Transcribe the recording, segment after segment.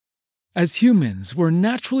As humans, we're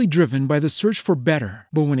naturally driven by the search for better.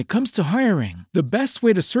 But when it comes to hiring, the best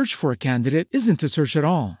way to search for a candidate isn't to search at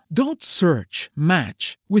all. Don't search,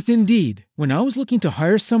 match with Indeed. When I was looking to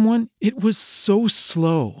hire someone, it was so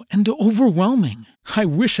slow and overwhelming. I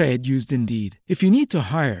wish I had used Indeed. If you need to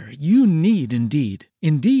hire, you need Indeed.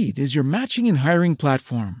 Indeed is your matching and hiring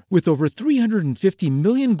platform with over 350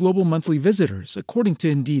 million global monthly visitors, according to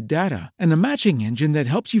Indeed data, and a matching engine that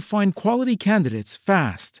helps you find quality candidates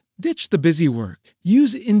fast. Ditch the busy work.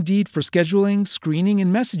 Use Indeed for scheduling, screening,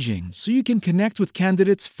 and messaging so you can connect with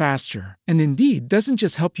candidates faster. And Indeed doesn't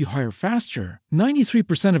just help you hire faster.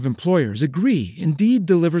 93% of employers agree Indeed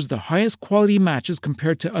delivers the highest quality matches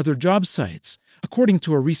compared to other job sites, according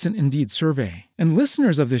to a recent Indeed survey. And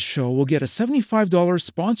listeners of this show will get a $75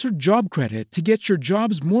 sponsored job credit to get your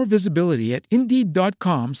jobs more visibility at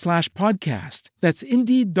Indeed.com/podcast. That's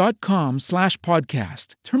Indeed.com/podcast.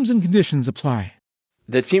 Terms and conditions apply.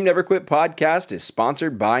 The Team Never Quit podcast is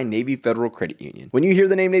sponsored by Navy Federal Credit Union. When you hear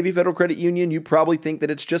the name Navy Federal Credit Union, you probably think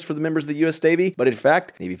that it's just for the members of the U.S. Navy, but in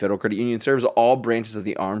fact, Navy Federal Credit Union serves all branches of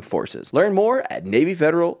the armed forces. Learn more at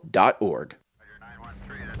NavyFederal.org.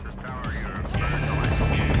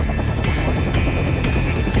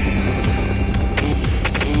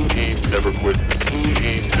 Never quit.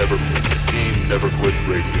 Never quit. Team Never Quit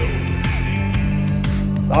Radio.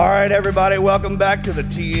 All right, everybody, welcome back to the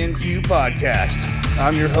TNQ podcast.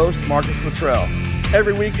 I'm your host, Marcus Luttrell.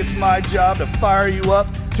 Every week, it's my job to fire you up,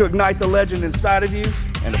 to ignite the legend inside of you,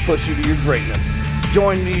 and to push you to your greatness.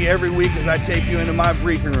 Join me every week as I take you into my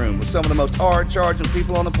briefing room with some of the most hard-charging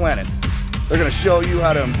people on the planet. They're going to show you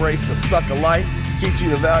how to embrace the suck of life, teach you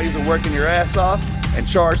the values of working your ass off, and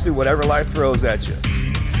charge through whatever life throws at you.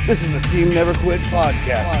 This is the Team Never Quit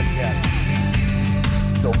podcast.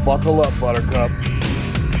 So buckle up, Buttercup.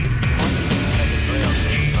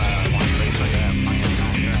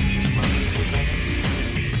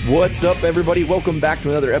 What's up, everybody? Welcome back to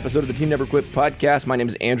another episode of the Team Never Quit podcast. My name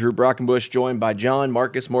is Andrew Brockenbush, joined by John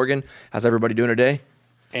Marcus Morgan. How's everybody doing today?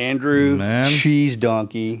 Andrew, Cheese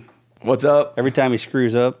Donkey. What's up? Every time he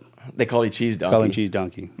screws up, They call you Cheese Donkey. call him Cheese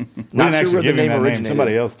Donkey. Not sure where the name originated.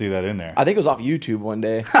 Somebody else threw that in there. I think it was off YouTube one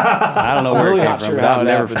day. I don't know where really it came not from, sure but how I've it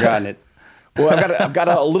never happened. forgotten it. Well, I've got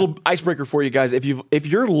a little icebreaker for you guys. If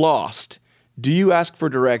you're lost, do you ask for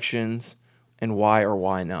directions, and why or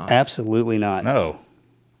why not? Absolutely not. No.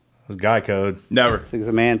 It's guy code. Never. It's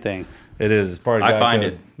a man thing. It is. It's part of I guy find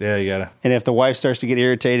code. it. Yeah, you got to. And if the wife starts to get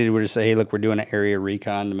irritated, we'll just say, hey, look, we're doing an area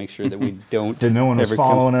recon to make sure that we don't. That no one was ever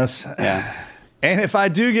following us. Yeah. And if I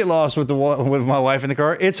do get lost with my wife in the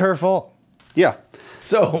car, it's her fault. Yeah.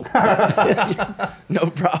 So, no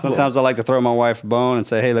problem. Sometimes I like to throw my wife a bone and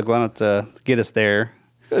say, hey, look, why don't get us there?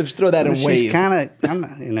 Just throw that in She's ways. kind of,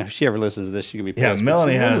 if she ever listens to this, she can be pissed. Yeah,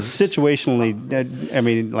 Melanie But has- situationally,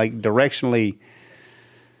 directionally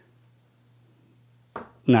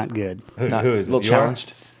not good. Who Not- is a it? little You are?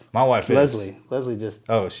 challenged. My wife is. Leslie just.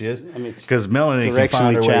 Oh, she is? I mean, Because Melanie can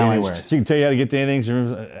find her directionally way challenged. anywhere. She can tell you how to get to anything. She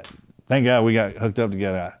remembers, thank God we got hooked up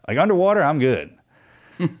together. Like underwater, I'm good.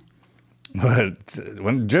 But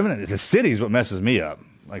when driven in the cities, what messes me up.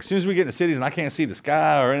 Like as soon as we get in the cities and I can't see the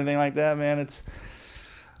sky or anything like that, man,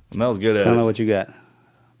 Mel's good I at don't know it. what you got,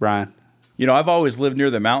 Brian. You know, I've always lived near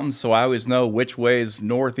the mountains, so I always know which way is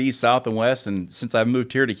north, east, south, and west. And since I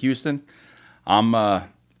moved here to Houston, I'm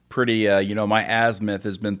pretty, my azimuth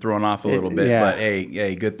has been thrown off a little bit. Yeah. But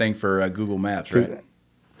hey, good thing for Google Maps, right?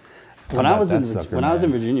 When I about was that in sucker, when I was in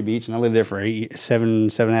man? Virginia Beach and I lived there for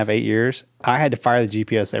 7.5, 8 years, I had to fire the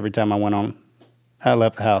GPS every time I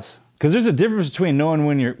left the house. Because there's a difference between knowing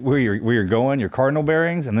where you're going, your cardinal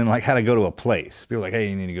bearings, and then like how to go to a place. People are like, hey,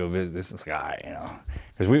 you need to go visit this guy,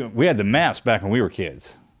 Because we had the maps back when we were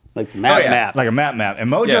kids. Like map. Like a map.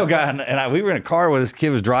 And Mojo we were in a car where this kid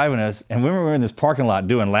was driving us, and we were in this parking lot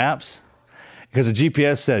doing laps because the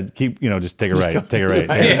GPS said, just take a right, take a right.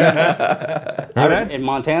 Yeah. Remember that? In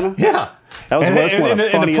Montana? Yeah. That was one of the and the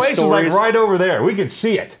funniest place stories. was like right over there. We could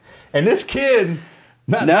see it. And this kid,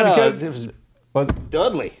 It was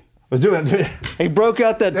Dudley. was doing. He broke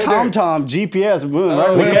out that TomTom GPS moving right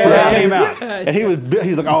when when it it first first came came out. And he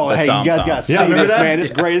was like, oh, hey, you guys TomTom. got to see Yeah, remember this, that? man. It's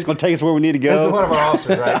great. It's going to take us where we need to go. This is one of our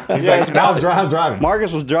officers, right? He's Yeah, like, I was driving.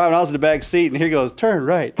 Marcus was driving. I was in the back seat, and here he goes, turn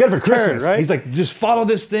right. Get it for Turn Christmas. right. He's like, just follow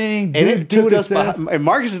this thing. And it do took what us it says. and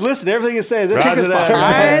Marcus is listening to everything it says. It took Roger us that,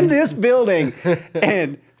 behind man. this building,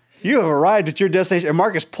 and you have arrived at your destination. And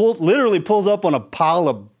Marcus literally pulls up on a pile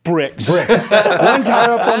of bricks. One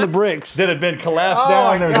tire up on the bricks. That had been collapsed Oh,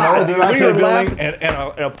 down. There was an God. old We dilapidated were building laughing.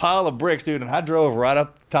 and a pile of bricks, dude. And I drove right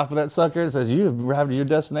up top of that sucker. It says, you have arrived at your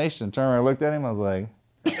destination. Turned around and looked at him. I was like,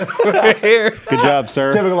 Good job,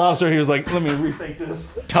 sir. Typical officer, he was like, let me rethink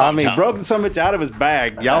this. Tommy broke so much out of his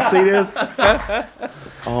bag. Y'all see this?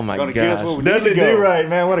 Oh my Gonna get us what gosh. we need to do right,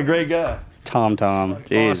 man. What a great guy. Tom.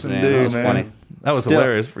 Jeez, Awesome man. dude, That was man. funny. That was Still-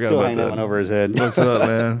 hilarious. Forgot still about hang that that. one over his head. What's up,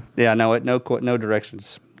 man? Yeah, no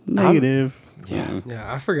directions. Negative. Yeah,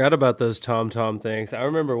 I forgot about those TomTom things. I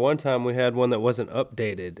remember one time we had one that wasn't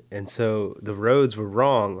updated, and so the roads were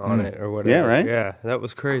wrong on it or whatever. Yeah, right? Yeah, that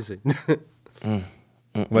was crazy.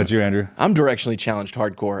 What about you, Andrew? I'm directionally challenged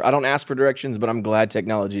hardcore. I don't ask for directions, but I'm glad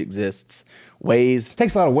technology exists. Waze,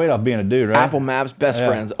 Takes a lot of weight off being a dude, right? Apple Maps, best Yeah.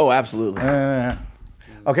 friends. Oh, absolutely.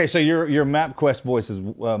 Okay, so your MapQuest voice is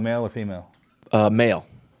male or female? Mail.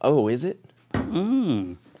 Oh, is it?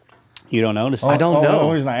 You don't notice? I don't The know.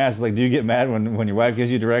 only reason I ask is, like, do you get mad when your wife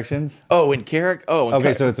gives you directions? Oh, and Carrick. Oh, and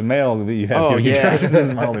Okay, so it's a male that you have Oh, giving you yeah. directions. This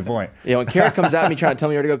is my only point. yeah, when Carrick comes at me trying to tell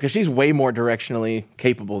me where to go, because she's way more directionally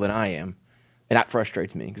capable than I am, and that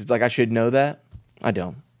frustrates me. Because it's like I should know that. I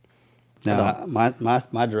don't. No, my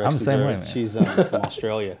directions I'm the same are, way, man. she's from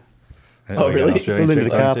Australia. Oh, really? Australian Pull into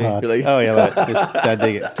chick the car too. park. You're like- Oh, yeah, I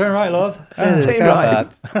dig it. Turn right, love. Take right.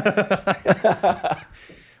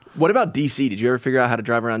 What about DC? Did you ever figure out how to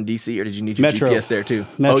drive around DC, or did you need your Metro. GPS there too?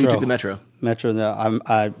 Metro. Oh, you took the Metro. Metro, no,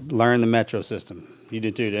 I learned the Metro system. You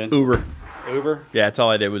did too, didn't you? Uber. Uber? Yeah, that's all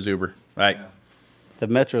I did was Uber. Right. The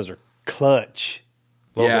Metros are clutch.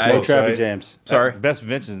 Yeah, No I- traffic right? jams. Sorry. Best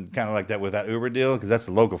Vincent kind of like that with that Uber deal because that's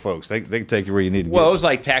the local folks. They can take you where you need to Well, it go. was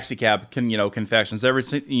like taxi cab, confessions. Every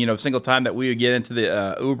single time that we would get into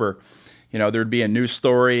the Uber, there'd be a new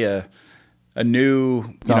story, a new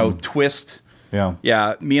twist. Yeah.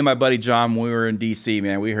 Yeah, me and my buddy John, when we were in D.C.,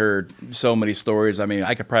 man, we heard so many stories. I mean,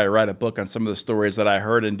 I could probably write a book on some of the stories that I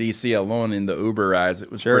heard in D.C. alone in the Uber rides. It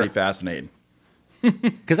was pretty fascinating.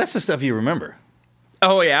 Because that's the stuff you remember.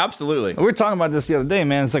 Oh yeah, absolutely. We were talking about this the other day,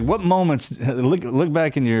 man. It's like what moments look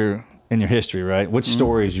back in your history, right? Which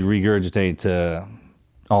stories you regurgitate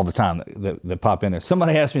all the time that pop in there.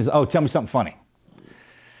 Somebody asked me, "Oh, tell me something funny."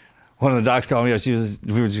 One of the docs called me up. We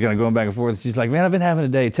were just kind of going back and forth. She's like, "Man, I've been having a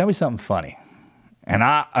day. Tell me something funny." And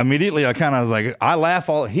I immediately kind of was like,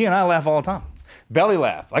 he and I laugh all the time. Belly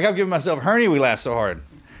laugh. Like I've given myself a hernia. We laugh so hard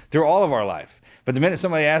through all of our life. But the minute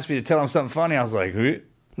somebody asked me to tell them something funny, I was like,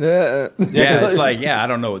 Yeah, it's like, I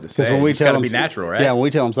don't know what to say. Because when we It's tell got to them be natural, right? Yeah, when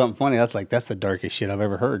we tell them something funny, that's the darkest shit I've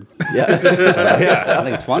ever heard. Yeah. I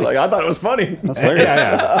think it's funny. Like I thought it was funny. That's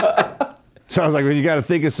hilarious. So I was like, well, you got to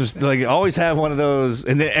think of some, like, always have one of those.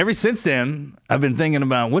 And then ever since then, I've been thinking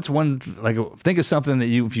about what's one, like, think of something that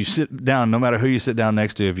if you sit down, no matter who you sit down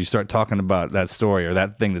next to, if you start talking about that story or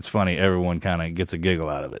that thing that's funny, everyone kind of gets a giggle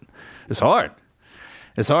out of it. It's hard.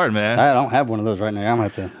 It's hard, man. I don't have one of those right now. I'm going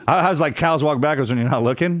to have to. I was like, cows walk backwards when you're not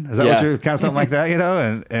looking. Is that what Yeah. you're kind of something like that,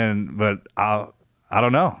 but I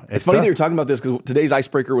don't know. It's funny tough. that you're talking about this because today's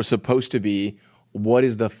icebreaker was supposed to be, what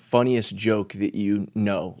is the funniest joke that you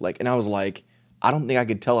know? Like, and I was like, I don't think I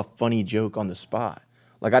could tell a funny joke on the spot.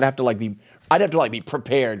 Like, I'd have to be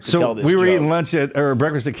prepared to tell this we were joke. eating lunch or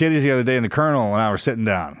breakfast at Kitty's the other day, and the Colonel and I were sitting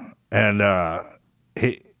down, and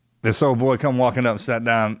this old boy come walking up and sat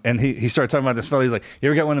down, and he started talking about this fella. He's like, "You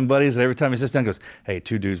ever got one of them buddies that every time he sits down goes, hey,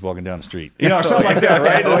 two dudes walking down the street,' or something like that,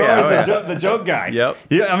 right? There's always the joke guy. Yep.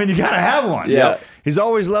 Yeah, I mean, you gotta have one. Yeah. He's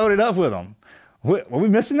always loaded up with them. Were we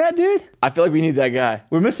missing that dude? I feel like we need that guy.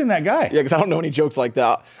 We're missing that guy. Yeah, because I don't know any jokes like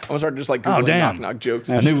that. I'm gonna start just like Googling damn. knock jokes.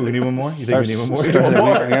 I knew we need one more. You think we need one more? We'll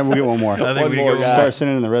get one more. I think we more, need yeah. Start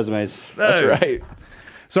sending in the resumes. That's right.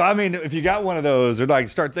 So I mean, if you got one of those, or like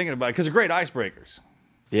start thinking about it, because they're great icebreakers.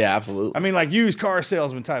 Yeah, absolutely. I mean, like used car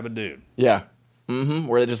salesman type of dude. Yeah. Mm-hmm.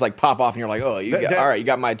 Where they just like pop off and you're like, oh, all right, you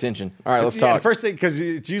got my attention. All right, let's Yeah, talk. the first thing, because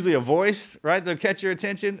it's usually a voice, right? They'll catch your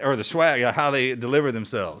attention, or the swag, how they deliver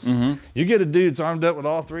themselves. You get a dude that's armed up with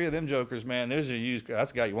all three of them jokers, man. There's a used.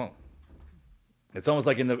 That's the guy you want. It's almost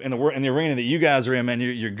like in the arena that you guys are in, man.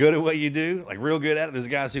 You're good at what you do, like real good at it. There's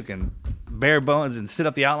guys who can bare bones and sit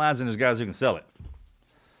up the outlines, and there's guys who can sell it.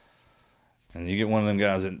 And you get one of them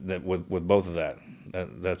guys that with both of that.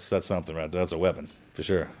 That's something right there. That's a weapon for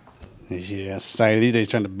sure. Yeah, society these days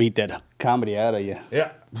trying to beat that comedy out of you.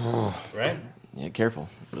 Yeah. Right. Yeah, careful.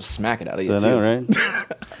 Just smack it out of you, I too. know, right?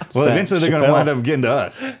 Well, eventually they're going to Chappelle. wind up getting to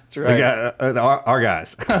us. That's right. Our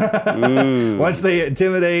guys. Once they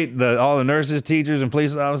intimidate all the nurses, teachers, and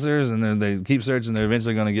police officers, and then they keep searching, they're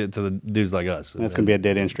eventually going to get to the dudes like us. That's gonna be a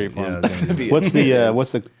dead end street for Yeah, him. that's gonna be What's the?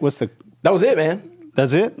 That was it, man.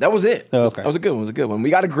 That's it. That was it. Oh, okay. That was a good one. It was a good one. We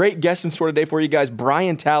got a great guest in store today for you guys.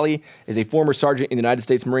 Brian Talley is a former sergeant in the United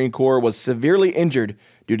States Marine Corps, was severely injured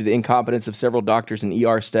due to the incompetence of several doctors and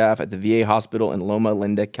ER staff at the VA hospital in Loma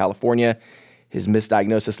Linda, California. His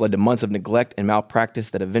misdiagnosis led to months of neglect and malpractice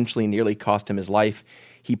that eventually nearly cost him his life.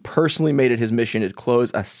 He personally made it his mission to close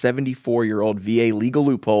a 74-year-old VA legal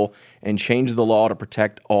loophole and change the law to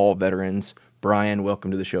protect all veterans. Brian,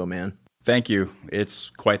 welcome to the show, man. Thank you. It's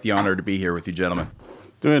quite the honor to be here with you, gentlemen.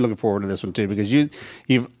 Really looking forward to this one too, because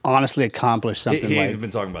you've honestly accomplished something. He's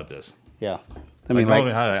been talking about this. Yeah, I mean, Like,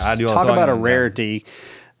 I do all the talk talking about a about that. rarity.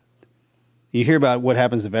 You hear about what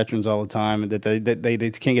happens to veterans all the time, that they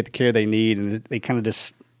can't get the care they need, and they kind of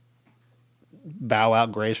just bow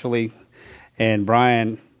out gracefully. And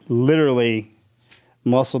Brian literally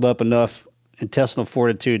muscled up enough intestinal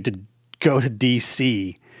fortitude to go to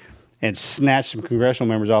D.C. and snatch some congressional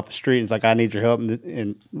members off the street. And it's like, I need your help,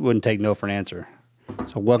 and wouldn't take no for an answer.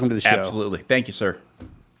 So welcome to the show. Absolutely. Thank you, sir.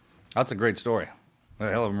 That's a great story. A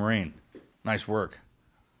hell of a Marine. Nice work.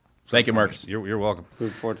 Thank you, Marcus. You're welcome.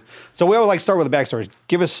 Moving forward. So we always like to start with a backstory.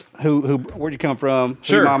 Give us where'd you come from? Who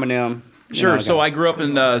Sure. your mom and them. Sure. So I grew up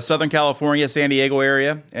in Southern California, San Diego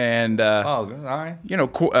area, and Oh, good. All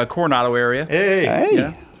right. Coronado area.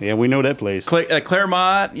 Hey. Yeah, we know that place.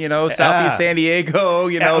 Claremont, Southeast San Diego,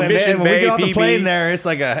 Mission when Bay, we get on the PB. plane there, it's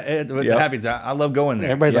like it's a Yep. happy time. I love going there.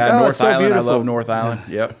 Everybody's Yeah, like, oh, North it's so Island. beautiful. I love North Island.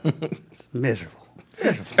 Yep. It's miserable.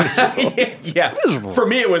 Yeah. For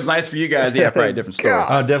me, it was nice. For you guys, yeah, probably a different story.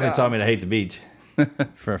 Oh, definitely taught me to hate the beach. It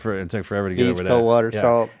took forever to get Beach, over that. cold water,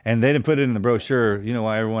 salt. And they didn't put it in the brochure. You know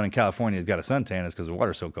why everyone in California has got a suntan is because the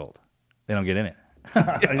water's so cold. They don't get in it.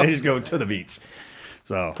 They just go to the beach.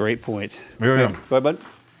 So Great point. Here we go. Go ahead, bud.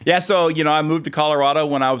 Yeah, so, I moved to Colorado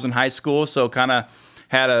when I was in high school, so kind of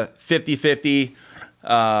had a 50-50,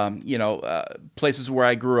 places where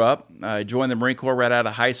I grew up. I joined the Marine Corps right out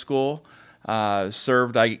of high school,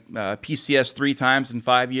 served PCS 3 times in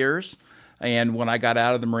 5 years, and when I got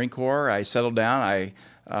out of the Marine Corps, I settled down.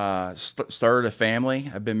 I started a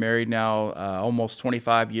family. I've been married now almost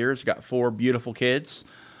 25 years, got 4 beautiful kids.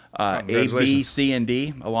 A, B, Congratulations. C, and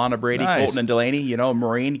D. Alana, Brady, Nice. Colton, and Delaney.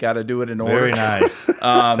 Marine, got to do it in order. very nice.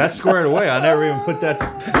 That's squared away. I never even put that.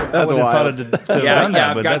 That's wild. to have Yeah, done that,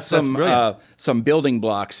 I've but got that's brilliant. some building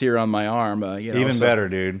blocks here on my arm. Even better,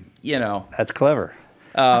 dude. That's clever.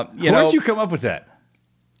 Where'd you come up with that?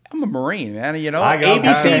 I'm a Marine, man. I A,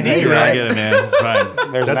 B, C, D, I right? get it, man.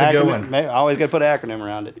 Fine. There's That's an a good acronym. one. I always got to put an acronym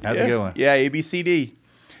around it. That's a good one. Yeah, A, B, C, D.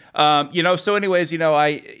 So anyways,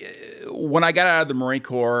 when I got out of the Marine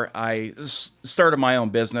Corps, I started my own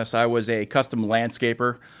business. I was a custom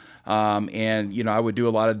landscaper, and I would do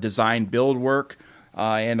a lot of design build work,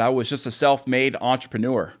 and I was just a self-made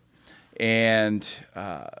entrepreneur. And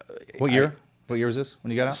What year? What year was this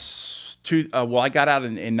when you got out? I got out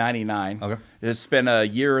in 99. Okay. I spent a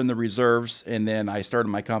year in the reserves, and then I started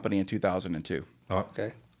my company in 2002.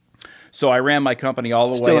 Okay. So I ran my company all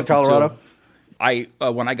the way Still in up until- Colorado?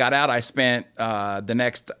 when I got out, I spent the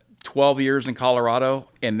next 12 years in Colorado,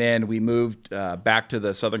 and then we moved back to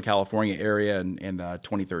the Southern California area in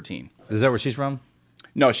 2013. Is that where she's from?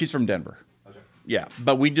 No, she's from Denver. Yeah,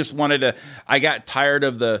 but we just wanted to. I got tired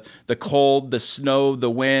of the cold, the snow, the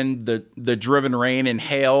wind, the driven rain and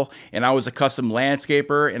hail, and I was a custom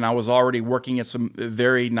landscaper, and I was already working at some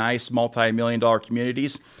very nice multi-million-dollar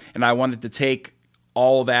communities, and I wanted to take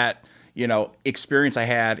all that experience I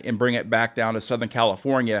had and bring it back down to Southern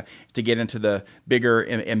California to get into the bigger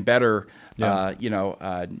and better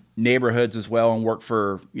neighborhoods as well, and work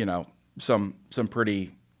for some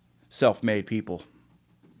pretty self-made people.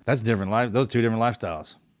 That's different life. Those 2 different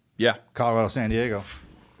lifestyles. Yeah. Colorado, San Diego.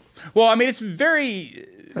 Well, I mean, it's very,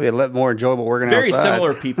 It'd be a lot more enjoyable working very outside.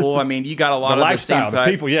 similar people. I mean, you got a lot The of lifestyle, the same the type.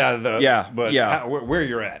 people, yeah, Yeah, But yeah. where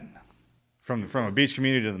you're at, from a beach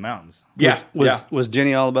community to the mountains. Yeah, Was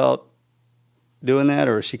Jenny all about doing that,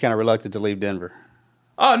 or is she kind of reluctant to leave Denver?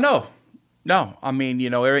 Oh no. I mean,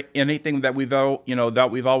 anything that we've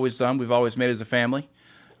always done, we've always made as a family,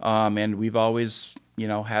 and we've always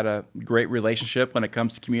had a great relationship when it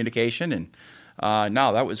comes to communication. And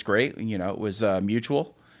no, that was great. It was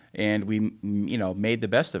mutual, and we made the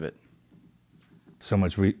best of it. So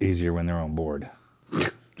much easier when they're on board.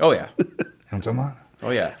 Oh yeah, You know what I'm talking about? oh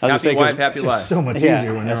yeah. I was gonna Happy say, 'cause wife, happy It's life. just so much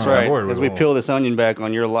easier when they're that's on right. board. As we peel this onion back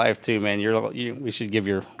on your life too, man, we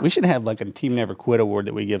should have like a Team Never Quit award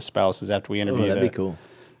that we give spouses after we interview. that'd be cool.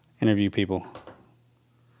 Interview people.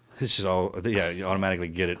 It's just you automatically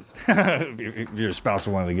get it if you're a spouse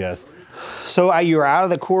of one of the guests. So you were out of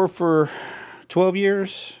the Corps for 12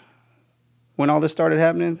 years when all this started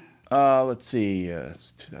happening? Let's see,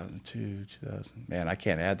 it's 2002, 2000. Man, I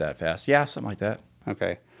can't add that fast. Yeah, something like that.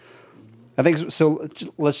 Okay. I think so.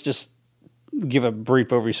 Let's just give a brief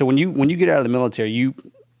overview. So when you get out of the military,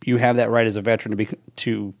 you have that right as a veteran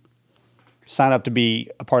to sign up to be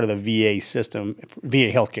a part of the VA system,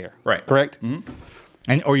 VA healthcare. Right. Correct?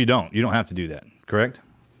 Or you don't. You don't have to do that, correct?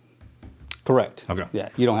 Correct. Okay. Yeah,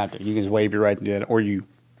 you don't have to. You can just waive your right to do that, or you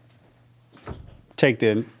take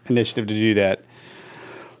the initiative to do that.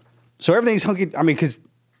 So everything's hunky. I mean, because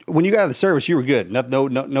when you got out of the service, you were good.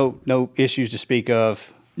 No issues to speak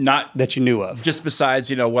of. Not that you knew of. Just besides,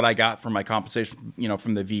 what I got from my compensation,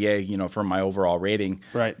 from the VA, from my overall rating,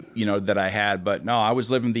 right? That I had. But no, I was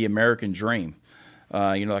living the American dream.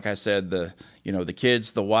 Like I said, the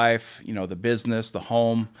kids, the wife, the business, the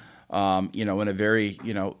home, in a very,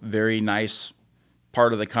 very nice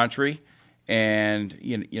part of the country. And,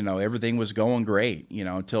 everything was going great,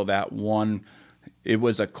 until that one. It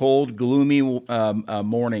was a cold, gloomy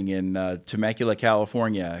morning in Temecula,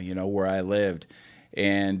 California, where I lived.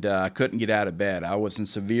 And I couldn't get out of bed. I was in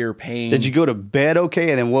severe pain. Did you go to bed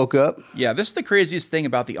okay and then woke up? Yeah, this is the craziest thing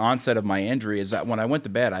about the onset of my injury is that when I went to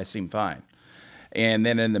bed, I seemed fine. And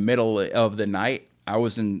then in the middle of the night, I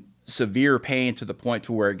was in severe pain to the point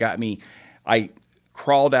to where it got me. I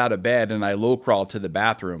crawled out of bed and I low crawled to the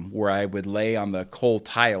bathroom where I would lay on the cold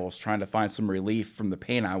tiles trying to find some relief from the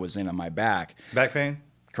pain I was in on my back. Back pain?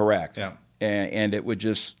 Correct. Yeah. And it would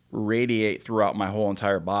just radiate throughout my whole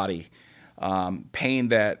entire body. Pain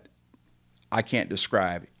that I can't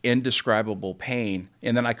describe, indescribable pain.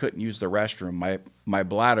 And then I couldn't use the restroom. My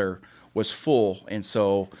bladder was full. And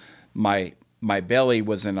so my belly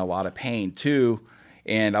was in a lot of pain too.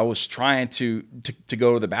 And I was trying to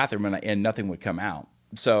go to the bathroom and nothing would come out.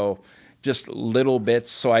 So just little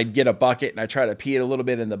bits. So I'd get a bucket and I try to pee it a little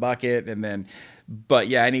bit in the bucket. But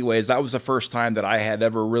yeah, anyways, that was the first time that I had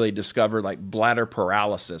ever really discovered like bladder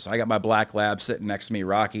paralysis. I got my black lab sitting next to me,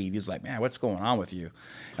 Rocky. He's like, man, what's going on with you?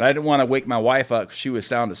 And I didn't want to wake my wife up because she was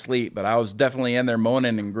sound asleep, but I was definitely in there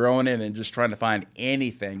moaning and groaning and just trying to find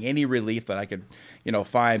anything, any relief that I could,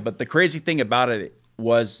 find. But the crazy thing about it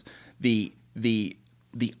was the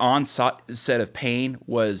onset of pain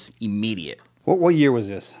was immediate. What year was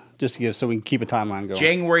this? Just to give, so we can keep a timeline going.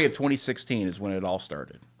 January of 2016 is when it all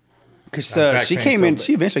started. Because she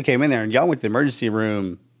eventually came in there, and y'all went to the emergency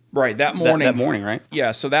room. Right, that morning. That morning, right?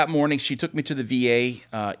 Yeah, so that morning she took me to the VA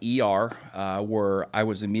ER where I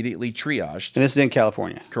was immediately triaged. And this is in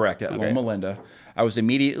California? Correct, at Loma Linda. I was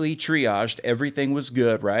immediately triaged. Everything was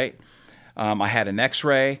good, right? I had an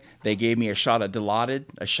X-ray. They gave me a shot of Dilaudid,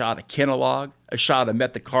 a shot of Kenalog, a shot of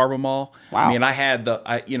Methocarbamol. Wow. I mean, I had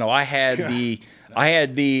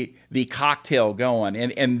the cocktail going.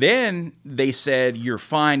 And then they said, you're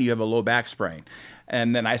fine, you have a low back sprain.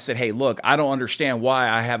 And then I said, hey, look, I don't understand why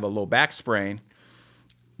I have a low back sprain.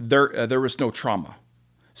 There was no trauma.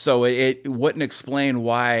 So it wouldn't explain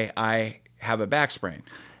why I have a back sprain.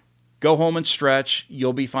 Go home and stretch.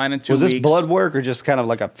 You'll be fine in 2 weeks. Was this blood work or just kind of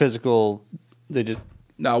like a physical?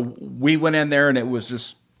 No, we went in there and it was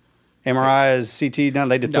just MRIs, CT done.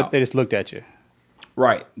 They just looked at you.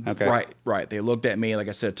 Right. Okay. Right. They looked at me. Like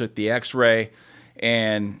I said, took the X-ray,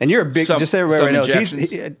 and you're a big. Just so everybody knows,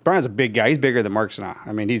 injections. Brian's a big guy. He's bigger than Marcus and I.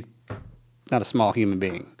 I mean, he's not a small human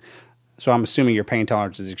being. So I'm assuming your pain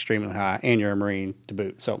tolerance is extremely high, and you're a Marine to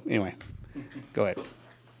boot. So anyway, go ahead.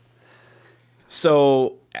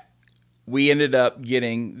 So we ended up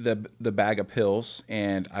getting the bag of pills,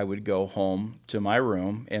 and I would go home to my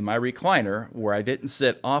room in my recliner where I didn't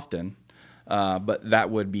sit often, but that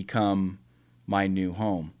would become my new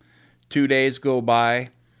home. 2 days go by,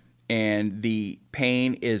 and the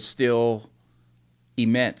pain is still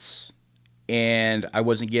immense, and I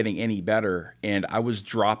wasn't getting any better, and I was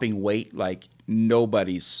dropping weight like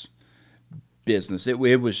nobody's business. It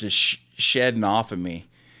was just shedding off of me.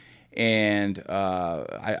 And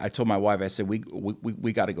I told my wife, I said, we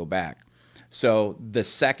got to go back. So the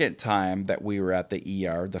second time that we were at the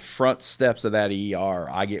ER, the front steps of that ER,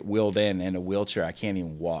 I get wheeled in a wheelchair. I can't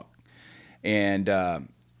even walk. And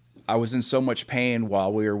I was in so much pain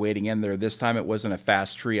while we were waiting in there. This time it wasn't a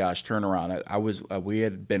fast triage turnaround. We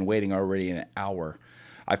had been waiting already an hour.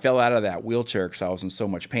 I fell out of that wheelchair because I was in so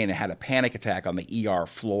much pain. I had a panic attack on the ER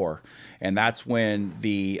floor. And that's when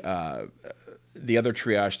the other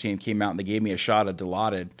triage team came out and they gave me a shot of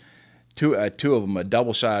Dilaudid, two of them, a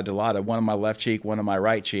double shot of Dilaudid, one on my left cheek, one on my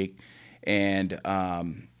right cheek, and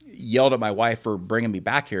yelled at my wife for bringing me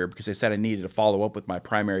back here because they said I needed to follow up with my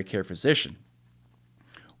primary care physician.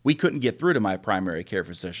 We couldn't get through to my primary care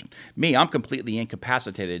physician. Me, I'm completely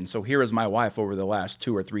incapacitated, and so here is my wife over the last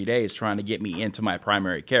 2 or 3 days trying to get me into my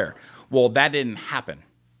primary care. Well, that didn't happen.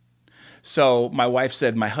 So my wife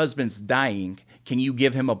said, my husband's dying. Can you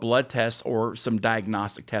give him a blood test or some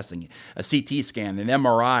diagnostic testing, a CT scan, an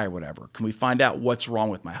MRI or whatever? Can we find out what's wrong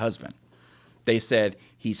with my husband? They said,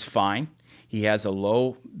 he's fine. He has a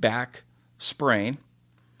low back sprain,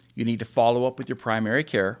 you need to follow up with your primary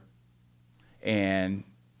care and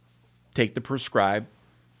take the prescribed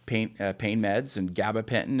pain meds and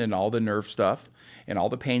gabapentin and all the nerve stuff and all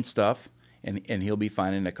the pain stuff, and he'll be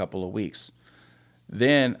fine in a couple of weeks.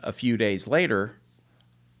 Then a few days later,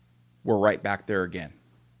 we're right back there again.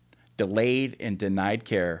 Delayed and denied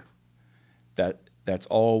care. That's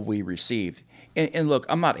all we received. And look,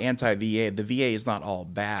 I'm not anti-VA. The VA is not all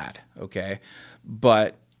bad, okay?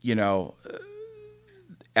 But,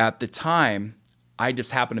 at the time, I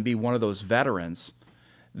just happened to be one of those veterans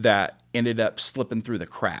that ended up slipping through the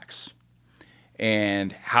cracks.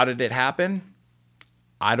 And how did it happen?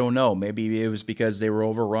 I don't know. Maybe it was because they were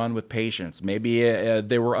overrun with patients. Maybe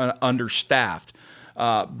they were understaffed.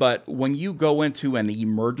 But when you go into an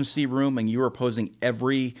emergency room and you are posing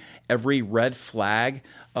every red flag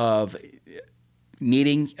of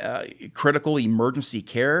needing critical emergency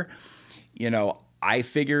care, I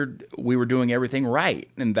figured we were doing everything right,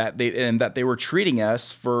 and that they were treating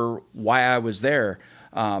us for why I was there.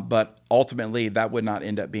 But ultimately, that would not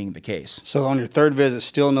end up being the case. So on your third visit,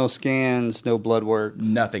 still no scans, no blood work?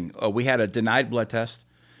 Nothing. We had a denied blood test,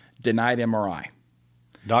 denied MRI.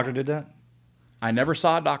 Doctor did that? I never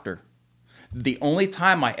saw a doctor. The only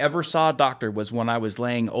time I ever saw a doctor was when I was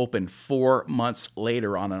laying open 4 months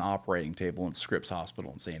later on an operating table in Scripps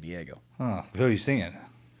Hospital in San Diego. Huh. Who are you seeing?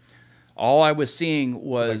 All I was seeing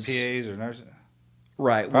was... Like PAs or nurses?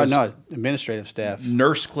 Right. No, administrative staff.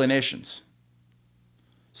 Nurse clinicians.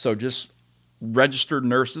 So just registered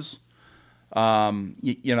nurses. So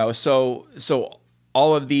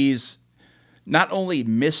all of these, not only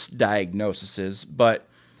misdiagnoses, but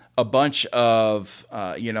a bunch of,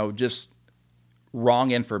 just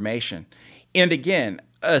wrong information. And again,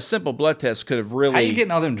 a simple blood test could have really... How are you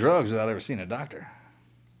getting all them drugs without ever seeing a doctor?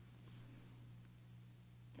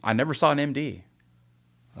 I never saw an MD.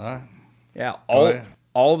 All right. Yeah, Go ahead.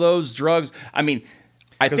 all those drugs. I mean,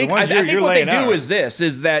 I think what they do is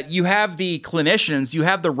that you have the clinicians, you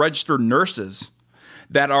have the registered nurses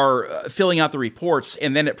that are filling out the reports,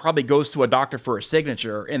 and then it probably goes to a doctor for a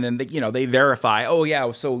signature, and then they verify, oh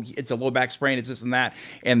yeah, so it's a low back sprain, it's this and that,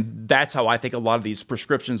 and that's how I think a lot of these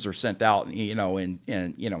prescriptions are sent out,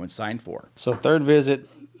 and signed for. So third visit,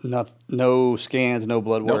 no scans, no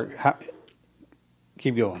blood work. Nope.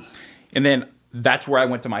 Keep going. And then that's where I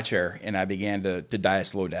went to my chair and I began to die a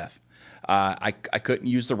slow death. I couldn't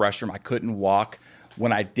use the restroom. I couldn't walk.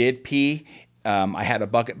 When I did pee, I had a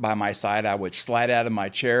bucket by my side. I would slide out of my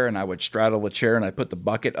chair and I would straddle the chair and I put the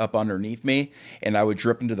bucket up underneath me and I would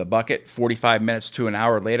drip into the bucket. 45 minutes to an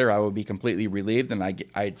hour later, I would be completely relieved and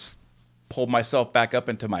I'd pulled myself back up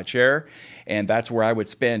into my chair, and that's where I would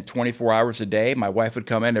spend 24 hours a day. My wife would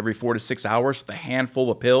come in every 4 to 6 hours with a handful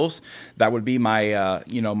of pills. That would be my,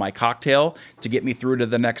 my cocktail to get me through to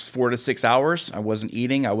the next 4 to 6 hours. I wasn't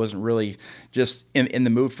eating. I wasn't really just in the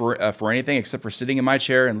mood for anything except for sitting in my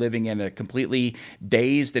chair and living in a completely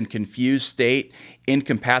dazed and confused state,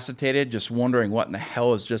 incapacitated, just wondering what in the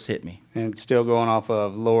hell has just hit me. And still going off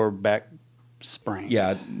of lower back sprain.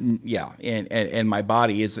 Yeah, and my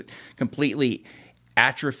body is completely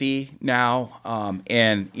atrophy now,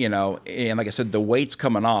 and like I said, the weight's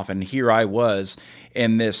coming off, and here I was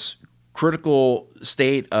in this critical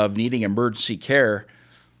state of needing emergency care,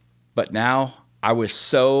 but now I was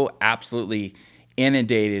so absolutely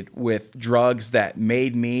inundated with drugs that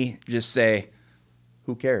made me just say,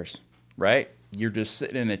 who cares, right? You're just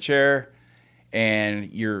sitting in a chair,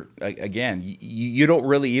 and you don't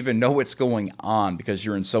really even know what's going on because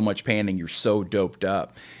you're in so much pain and you're so doped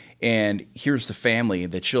up. And here's the family,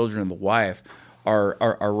 the children and the wife are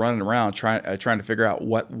running around trying to figure out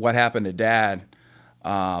what happened to Dad.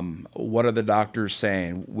 What are the doctors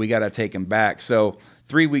saying? We got to take him back. So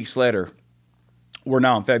 3 weeks later, we're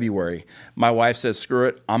now in February. My wife says, screw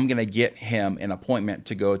it, I'm going to get him an appointment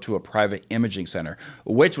to go to a private imaging center,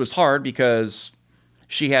 which was hard because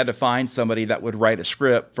she had to find somebody that would write a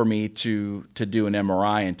script for me to do an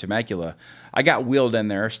MRI in Temecula. I got wheeled in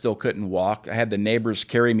there, still couldn't walk. I had the neighbors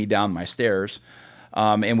carry me down my stairs.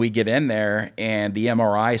 And we get in there, and the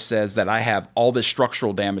MRI says that I have all this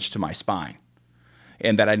structural damage to my spine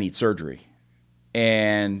and that I need surgery.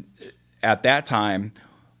 And at that time,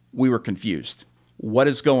 we were confused. What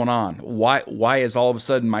is going on? Why is all of a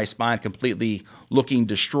sudden my spine completely looking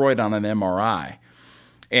destroyed on an MRI?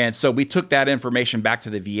 And so we took that information back to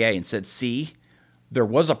the VA and said, see, there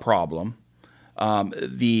was a problem.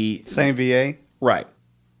 The same VA? Right.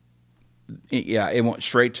 Yeah, it went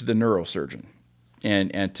straight to the neurosurgeon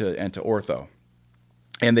and to ortho.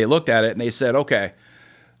 And they looked at it and they said, okay,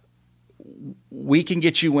 we can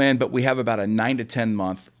get you in, but we have about a 9 to 10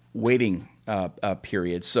 month waiting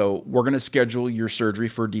period. So we're going to schedule your surgery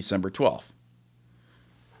for December 12th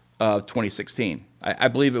of 2016. I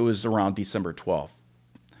believe it was around December 12th.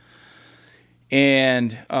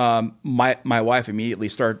 And my wife immediately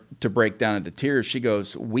started to break down into tears. She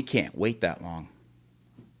goes, "We can't wait that long.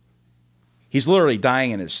 He's literally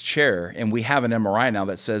dying in his chair, and we have an MRI now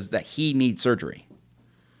that says that he needs surgery."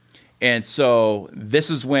 And so this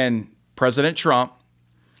is when President Trump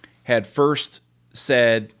had first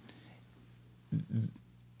said,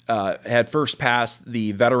 had first passed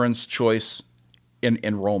the Veterans Choice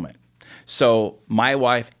enrollment. So my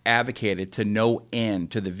wife advocated to no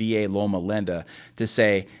end to the VA Loma Linda to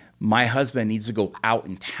say, my husband needs to go out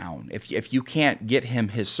in town. If you can't get him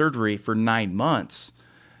his surgery for 9 months,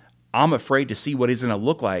 I'm afraid to see what he's going to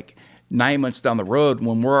look like 9 months down the road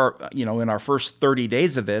when we're, in our first 30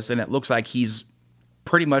 days of this, and it looks like he's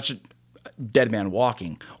pretty much dead man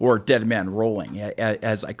walking or dead man rolling,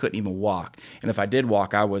 as I couldn't even walk. And if I did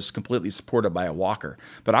walk, I was completely supported by a walker.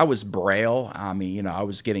 But I was braille. I mean, I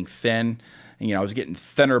was getting thin. I was getting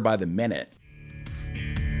thinner by the minute.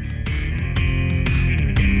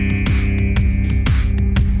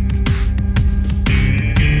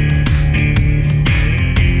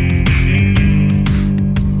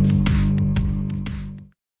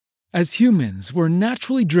 As humans, we're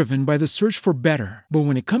naturally driven by the search for better. But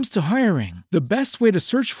when it comes to hiring, the best way to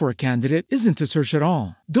search for a candidate isn't to search at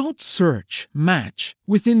all. Don't search, match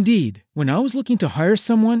with Indeed. When I was looking to hire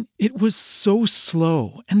someone, it was so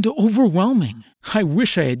slow and overwhelming. I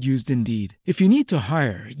wish I had used Indeed. If you need to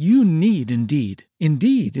hire, you need Indeed.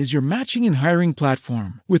 Indeed is your matching and hiring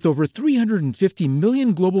platform with over 350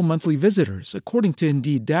 million global monthly visitors, according to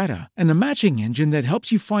Indeed data, and a matching engine that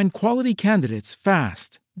helps you find quality candidates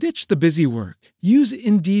fast. Ditch the busy work. Use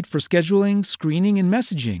Indeed for scheduling, screening, and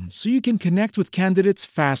messaging so you can connect with candidates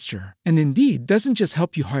faster. And Indeed doesn't just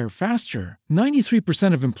help you hire faster.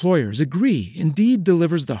 93% of employers agree Indeed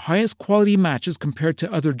delivers the highest quality matches compared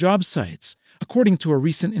to other job sites, according to a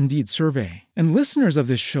recent Indeed survey. And listeners of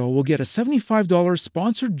this show will get a $75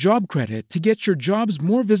 sponsored job credit to get your jobs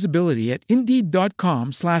more visibility at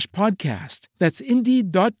Indeed.com/podcast. That's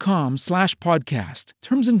Indeed.com/podcast.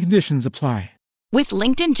 Terms and conditions apply. With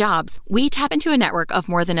LinkedIn Jobs, we tap into a network of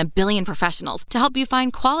more than 1 billion professionals to help you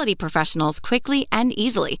find quality professionals quickly and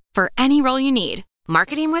easily for any role you need.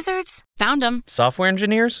 Marketing wizards? Found them. Software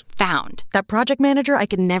engineers? Found. That project manager I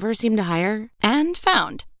could never seem to hire? And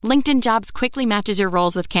found. LinkedIn Jobs quickly matches your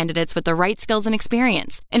roles with candidates with the right skills and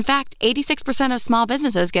experience. In fact, 86% of small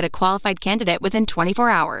businesses get a qualified candidate within 24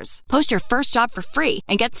 hours. Post your first job for free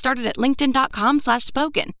and get started at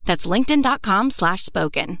linkedin.com/spoken. That's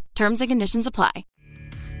linkedin.com/spoken. Terms and conditions apply.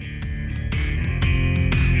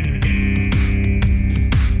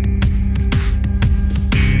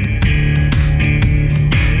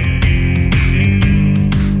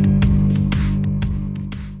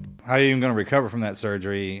 How are you even going to recover from that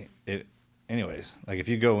surgery? Anyways, like if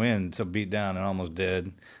you go in so beat down and almost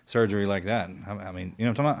dead, surgery like that, I mean, you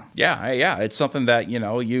know what I'm talking about? Yeah. It's something that,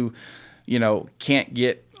 you can't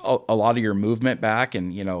get a lot of your movement back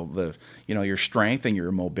and, your strength and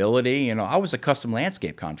your mobility. I was a custom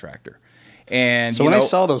landscape contractor. And so when I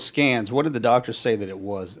saw those scans, what did the doctors say that it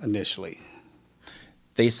was initially?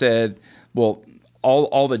 They said, well,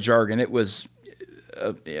 all the jargon, it was,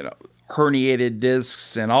 herniated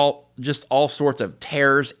discs and all sorts of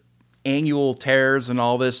tears, annual tears and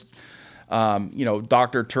all this,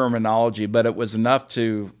 doctor terminology, but it was enough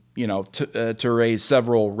to raise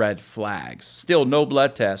several red flags. Still no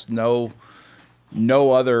blood test, no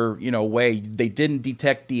other, way. They didn't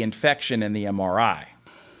detect the infection in the MRI.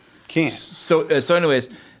 Can't. So anyways,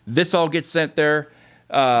 this all gets sent there.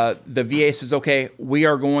 The VA says, okay, we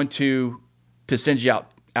are going to send you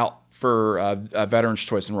out for a Veterans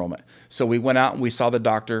Choice enrollment. So we went out and we saw the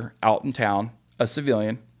doctor out in town, a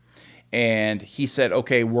civilian, and he said,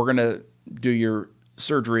 okay, we're going to do your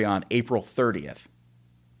surgery on April 30th.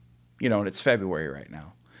 And it's February right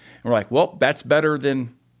now. And we're like, well, that's better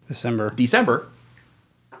than December.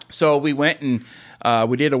 So we went and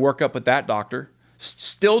we did a workup with that doctor.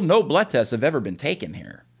 Still no blood tests have ever been taken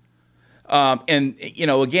here. And,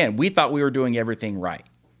 again, we thought we were doing everything right.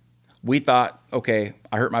 We thought, okay,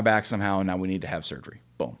 I hurt my back somehow, and now we need to have surgery.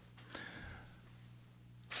 Boom.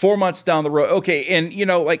 4 months down the road, okay, and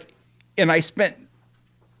and I spent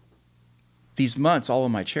these months all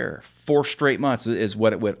in my chair. 4 straight months is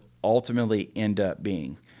what it would ultimately end up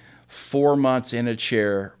being. 4 months in a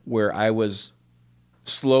chair where I was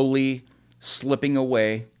slowly slipping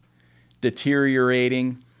away,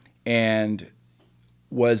 deteriorating, and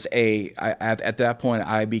at that point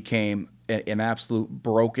I became an absolute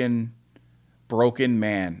broken broken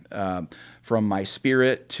man, from my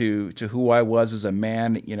spirit to who I was as a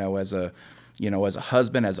man, as a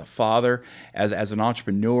husband, as a father, as an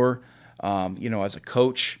entrepreneur, as a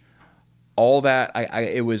coach. All that,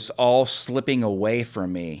 it was all slipping away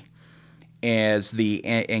from me as the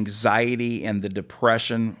anxiety and the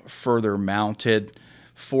depression further mounted.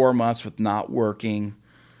 4 months with not working.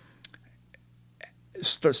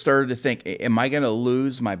 Started to think, am I going to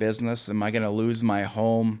lose my business? Am I going to lose my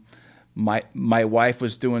home? My wife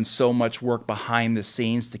was doing so much work behind the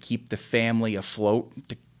scenes to keep the family afloat,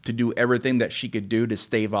 to do everything that she could do to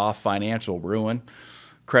stave off financial ruin.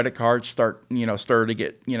 Credit cards started to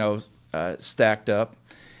get, stacked up.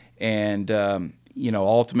 And,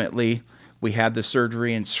 ultimately we had the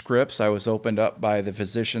surgery in Scripps. I was opened up by the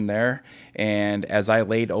physician there. And as I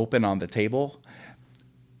laid open on the table,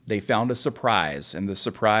 they found a surprise. And the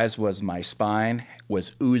surprise was my spine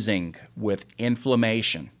was oozing with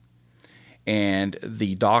inflammation. And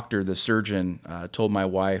the doctor, the surgeon, told my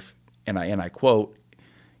wife, and I quote,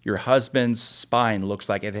 "Your husband's spine looks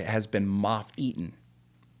like it has been moth-eaten."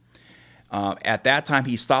 At that time,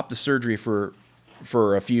 he stopped the surgery for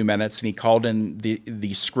a few minutes, and he called in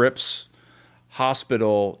the Scripps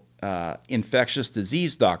Hospital infectious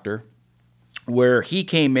disease doctor, where he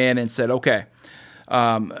came in and said, "Okay,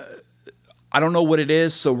 I don't know what it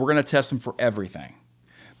is, so we're going to test him for everything.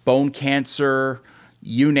 Bone cancer,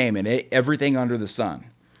 you name it, everything under the sun."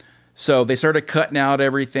 So they started cutting out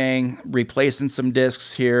everything, replacing some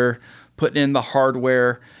discs here, putting in the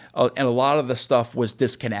hardware, and a lot of the stuff was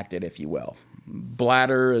disconnected, if you will.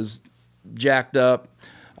 Bladder is jacked up.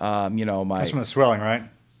 That's from the swelling, right?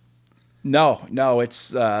 No,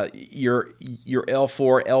 it's your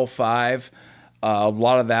L4, L5. A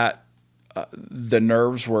lot of that, the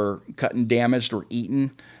nerves were cut and damaged or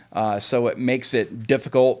eaten. So it makes it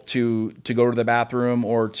difficult to go to the bathroom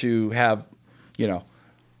or to have,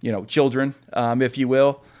 children, if you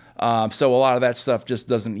will. So a lot of that stuff just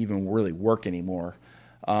doesn't even really work anymore.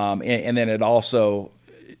 And then it also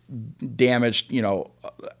damaged,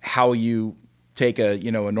 how you take a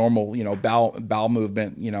normal, bowel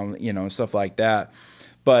movement, and stuff like that.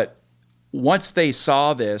 But once they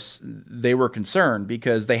saw this, they were concerned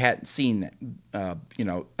because they hadn't seen,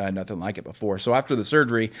 nothing like it before. So after the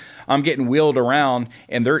surgery, I'm getting wheeled around,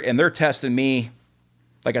 and they're testing me,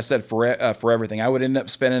 like I said, for everything. I would end up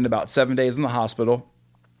spending about 7 days in the hospital,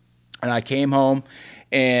 and I came home,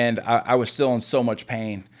 and I was still in so much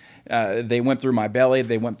pain. They went through my belly,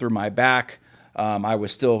 they went through my back. I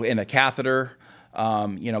was still in a catheter,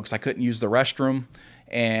 because I couldn't use the restroom,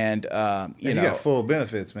 and you got full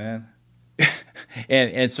benefits, man.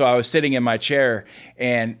 And so I was sitting in my chair,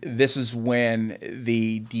 and this is when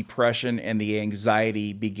the depression and the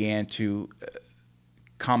anxiety began to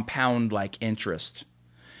compound like interest.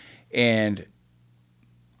 And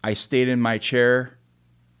I stayed in my chair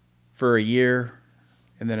for a year,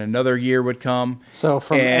 and then another year would come. So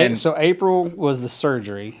so April was the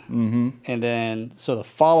surgery, and then so the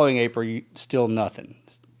following April, you still nothing.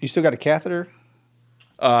 You still got a catheter?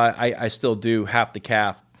 I still do half the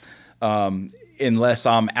cath. Unless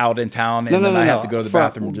I'm out in town and then I have to go to the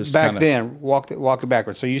bathroom and just back then walk it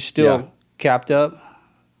backwards. So you still capped up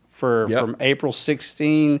from April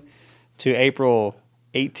 16 to April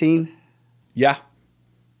 18? Yeah.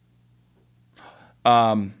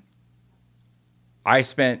 I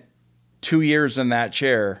spent 2 years in that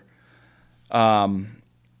chair, from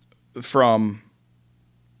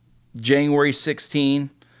January 16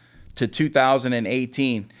 to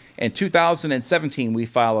 2018. In 2017, we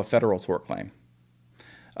filed a federal tort claim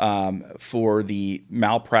for the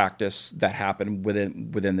malpractice that happened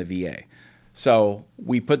within the VA. So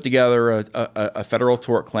we put together a federal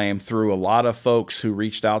tort claim through a lot of folks who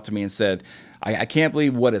reached out to me and said, I can't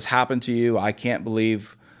believe what has happened to you. I can't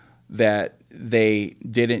believe that they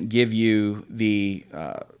didn't give you the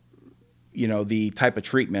type of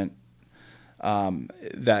treatment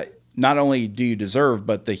that not only do you deserve,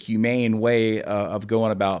 but the humane way of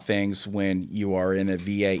going about things when you are in a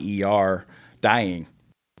VA ER dying.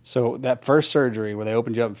 So that first surgery where they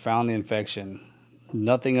opened you up and found the infection,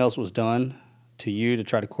 nothing else was done to you to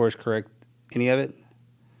try to course correct any of it?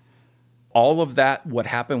 All of that, what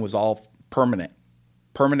happened was all permanent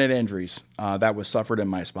injuries that was suffered in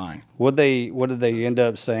my spine. What did they end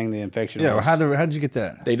up saying the infection was? Yeah, how did you get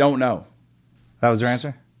that? They don't know. That was their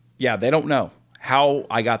answer? Yeah, they don't know how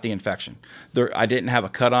I got the infection. I didn't have a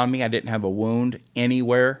cut on me. I didn't have a wound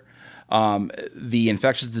anywhere. The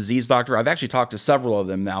infectious disease doctor, I've actually talked to several of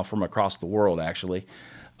them now from across the world, actually.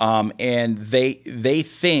 And they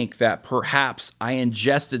think that perhaps I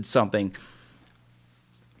ingested something,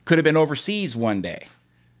 could have been overseas one day.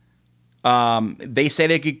 They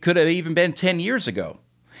said it could have even been 10 years ago.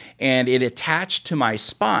 And it attached to my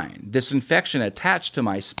spine. This infection attached to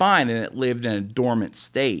my spine, and it lived in a dormant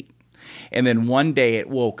state. And then one day it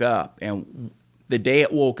woke up. And the day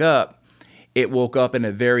it woke up in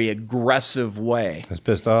a very aggressive way. It's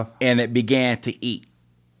pissed off? And it began to eat.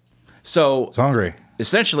 So it's hungry.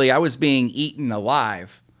 Essentially, I was being eaten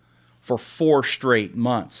alive for 4 straight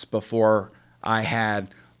months before I had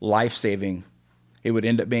life-saving. It would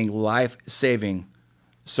end up being life-saving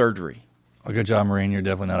surgery. Oh, good job, Marine. You're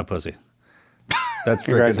definitely not a pussy. That's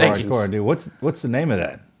freaking hardcore, dude. What's the name of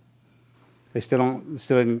that? They still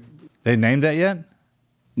didn't. They named that yet?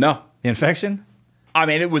 No. The infection? I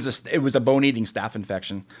mean, it was a bone-eating staph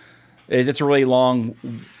infection. It's a really long,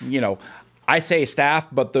 I say staph,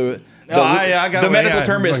 but the medical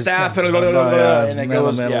term is staph, and it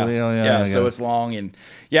goes, so it's long, and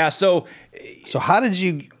so how did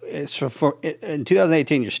you? So in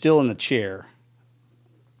 2018, you're still in the chair.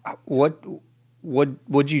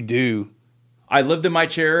 What'd you do? I lived in my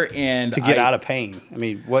chair and to get out of pain. I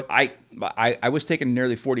mean, what? I was taking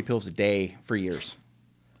nearly 40 pills a day for years.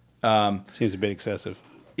 Seems a bit excessive.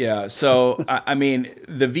 Yeah. So I mean,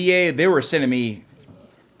 the VA, they were sending me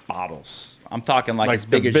bottles. I'm talking like as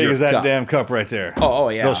big as that cup. Damn cup right there. Oh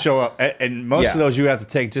yeah. They'll show up, and most of those you have to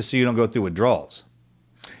take just so you don't go through withdrawals.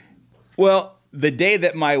 Well, the day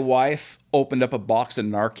that my wife opened up a box of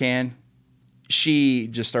Narcan, she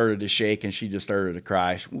just started to shake and she just started to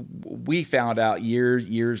cry. We found out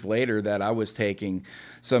years later that I was taking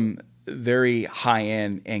some very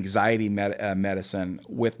high-end anxiety medicine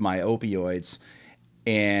with my opioids,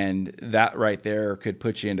 and that right there could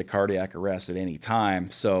put you into cardiac arrest at any time.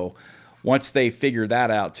 So once they figured that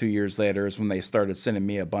out 2 years later is when they started sending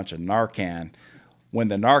me a bunch of Narcan. When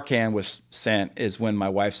the Narcan was sent is when my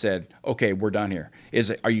wife said, "Okay, we're done here.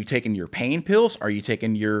 Are you taking your pain pills? Or are you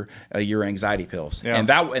taking your anxiety pills?" Yeah. And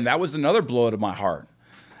that was another blow to my heart.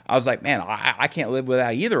 I was like, "Man, I can't live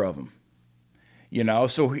without either of them."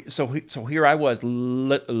 So here I was,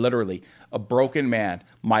 literally a broken man.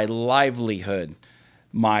 My livelihood,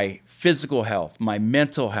 my physical health, my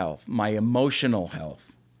mental health, my emotional health.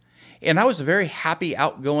 And I was a very happy,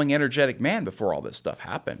 outgoing, energetic man before all this stuff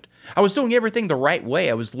happened. I was doing everything the right way.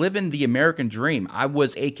 I was living the American dream. I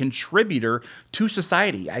was a contributor to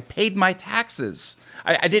society. I paid my taxes.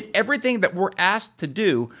 I did everything that we're asked to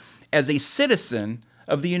do as a citizen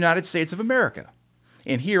of the United States of America.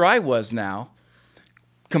 And here I was now,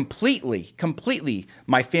 completely,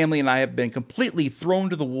 my family and I have been completely thrown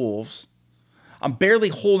to the wolves. I'm barely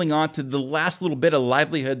holding on to the last little bit of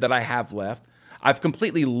livelihood that I have left. I've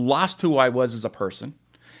completely lost who I was as a person.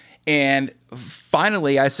 And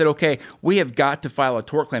finally, I said, okay, we have got to file a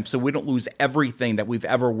tort claim so we don't lose everything that we've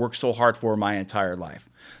ever worked so hard for my entire life.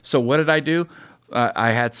 So what did I do? I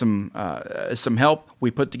had some help. We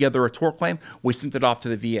put together a tort claim. We sent it off to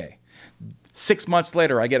the VA. 6 months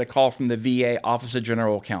later, I get a call from the VA Office of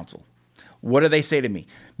General Counsel. What do they say to me?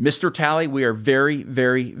 Mr. Talley, we are very,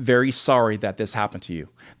 very, very sorry that this happened to you.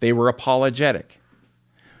 They were apologetic.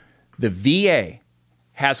 The VA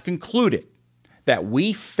has concluded that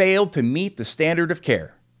we failed to meet the standard of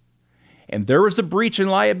care, and there is a breach in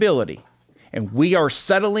liability, and we are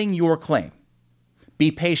settling your claim. Be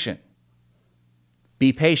patient.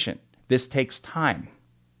 Be patient. This takes time.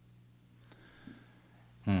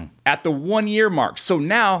 At the 1 year mark, so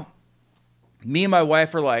now me and my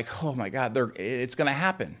wife are like, oh my God, it's going to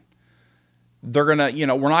happen. They're going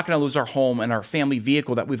to, we're not going to lose our home and our family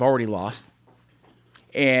vehicle that we've already lost.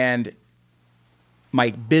 And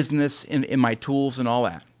my business and my tools and all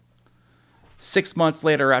that. 6 months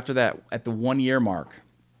later after that, at the 1 year mark,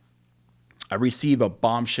 I received a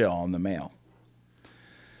bombshell in the mail.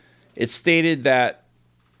 It stated that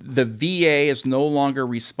the VA is no longer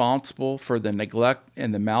responsible for the neglect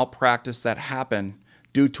and the malpractice that happened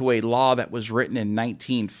due to a law that was written in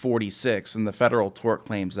 1946 in the Federal Tort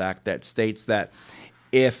Claims Act that states that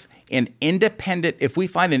if we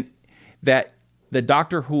find that the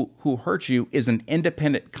doctor who hurt you is an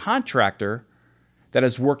independent contractor that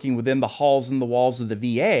is working within the halls and the walls of the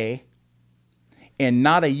VA and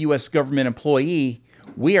not a U.S. government employee,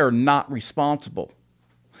 we are not responsible.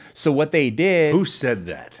 So what they did... Who said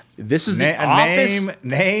that? This is the office...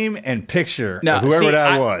 Name and picture of whoever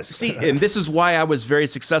that was. And this is why I was very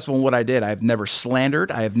successful in what I did. I've never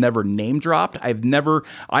slandered. I have never name dropped. I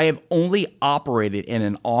have only operated in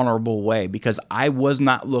an honorable way because I was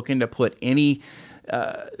not looking to put any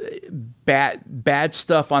bad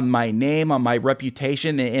stuff on my name, on my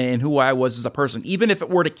reputation, and who I was as a person. Even if it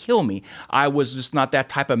were to kill me, I was just not that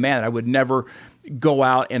type of man. I would never go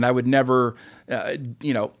out and I would never,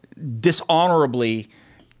 dishonorably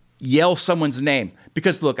yell someone's name.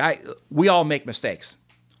 Because look, we all make mistakes.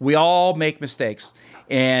 We all make mistakes.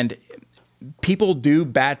 And people do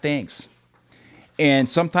bad things. And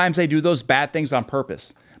sometimes they do those bad things on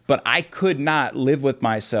purpose. But I could not live with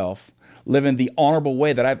myself, live in the honorable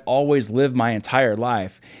way that I've always lived my entire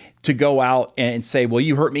life, to go out and say, well,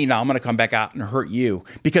 you hurt me, now I'm going to come back out and hurt you.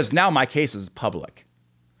 Because now my case is public.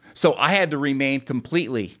 So I had to remain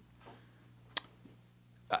completely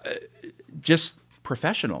just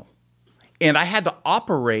professional. And I had to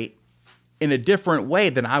operate in a different way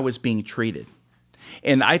than I was being treated.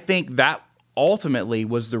 And I think that ultimately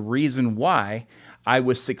was the reason why I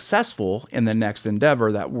was successful in the next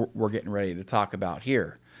endeavor that we're getting ready to talk about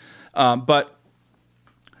here. But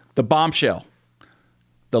the bombshell,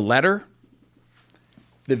 the letter,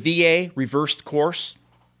 the VA reversed course.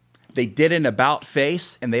 They did an about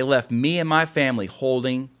face, and they left me and my family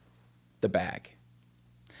holding the bag.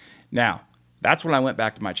 Now, that's when I went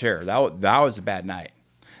back to my chair. That was a bad night.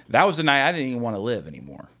 That was the night I didn't even want to live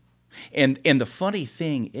anymore. And the funny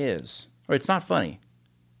thing is, or it's not funny,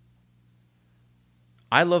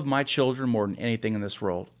 I love my children more than anything in this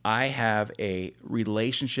world. I have a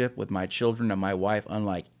relationship with my children and my wife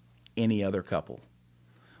unlike any other couple.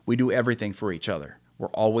 We do everything for each other. We're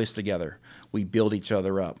always together. We build each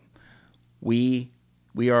other up. We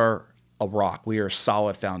are a rock. We are a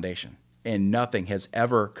solid foundation. And nothing has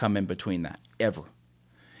ever come in between that, ever.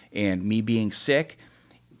 And me being sick,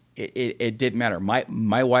 it didn't matter.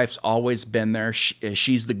 My wife's always been there.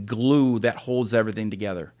 She's the glue that holds everything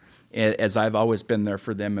together, as I've always been there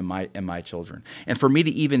for them and my children. And for me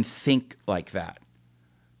to even think like that,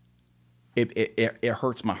 it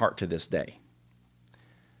hurts my heart to this day.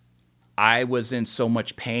 I was in so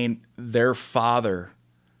much pain. Their father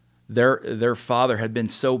had been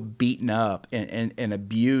so beaten up and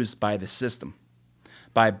abused by the system,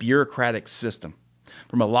 by a bureaucratic system,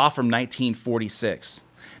 from a law from 1946,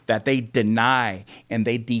 that they deny and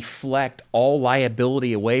they deflect all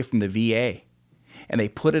liability away from the VA. And they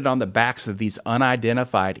put it on the backs of these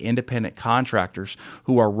unidentified independent contractors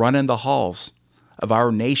who are running the halls of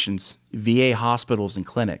our nation's VA hospitals and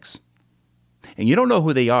clinics. And you don't know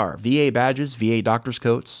who they are. VA badges, VA doctor's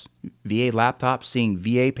coats, VA laptops, seeing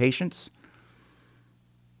VA patients.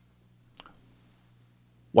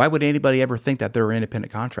 Why would anybody ever think that they're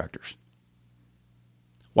independent contractors?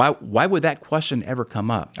 Why would that question ever come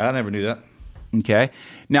up? I never knew that. Okay.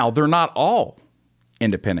 Now, they're not all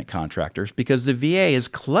independent contractors because the VA has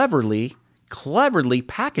cleverly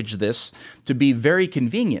packaged this to be very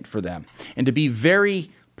convenient for them and to be very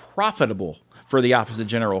profitable for the Office of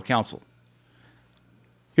General Counsel.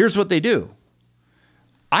 Here's what they do.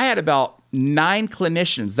 I had about 9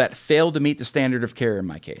 clinicians that failed to meet the standard of care in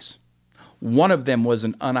my case. One of them was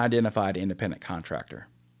an unidentified independent contractor.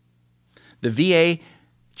 The VA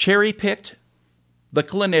cherry-picked the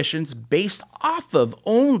clinicians based off of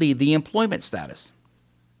only the employment status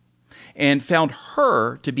and found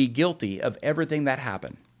her to be guilty of everything that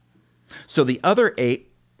happened. So the other 8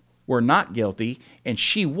 were not guilty, and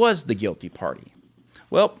she was the guilty party.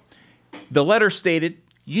 Well, the letter stated,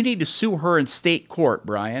 you need to sue her in state court,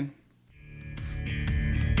 Brian.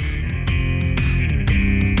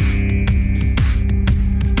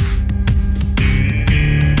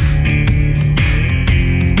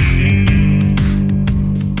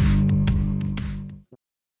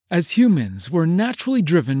 As humans, we're naturally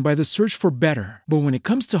driven by the search for better. But when it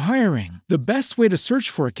comes to hiring, the best way to search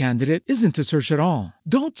for a candidate isn't to search at all.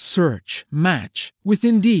 Don't search, match with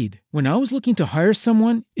Indeed. When I was looking to hire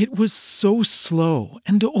someone, it was so slow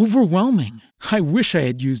and overwhelming. I wish I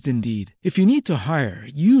had used Indeed. If you need to hire,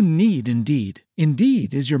 you need Indeed.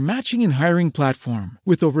 Indeed is your matching and hiring platform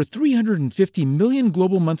with over 350 million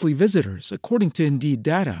global monthly visitors, according to Indeed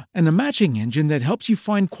data, and a matching engine that helps you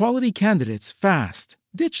find quality candidates fast.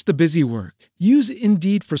 Ditch the busy work. Use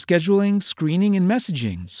Indeed for scheduling, screening, and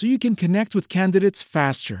messaging so you can connect with candidates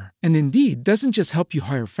faster. And Indeed doesn't just help you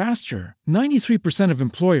hire faster. 93% of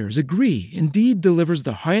employers agree Indeed delivers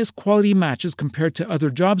the highest quality matches compared to other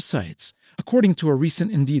job sites, according to a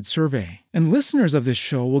recent Indeed survey. And listeners of this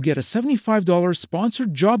show will get a $75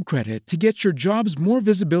 sponsored job credit to get your jobs more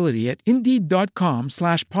visibility at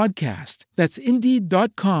Indeed.com/podcast. That's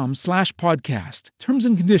Indeed.com/podcast. Terms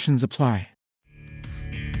and conditions apply.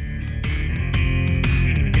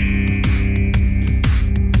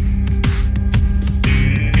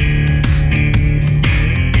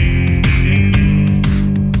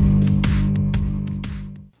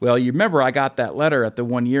 Well, you remember I got that letter at the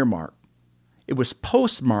 1-year mark. It was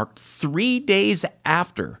postmarked 3 days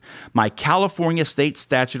after my California state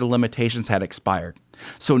statute of limitations had expired.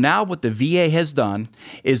 So now what the VA has done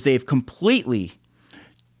is they've completely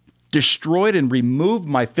destroyed and removed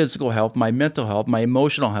my physical health, my mental health, my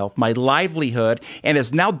emotional health, my livelihood, and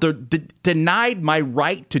has now denied my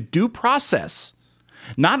right to due process,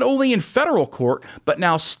 not only in federal court, but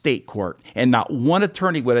now state court. And not one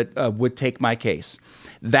attorney would take my case.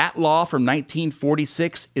 That law from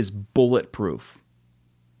 1946 is bulletproof.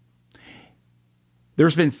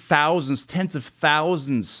 There's been thousands, tens of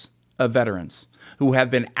thousands of veterans who have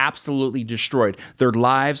been absolutely destroyed. Their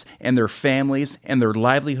lives and their families and their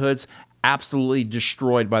livelihoods absolutely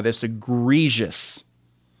destroyed by this egregious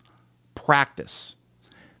practice.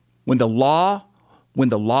 When the law in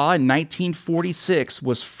 1946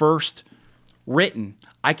 was first written,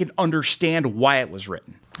 I could understand why it was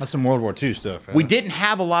written. That's some World War II stuff. We didn't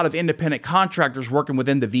have a lot of independent contractors working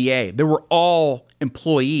within the VA. They were all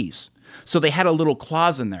employees. So they had a little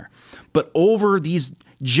clause in there. But over these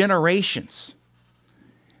generations,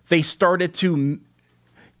 they started to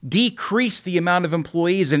decrease the amount of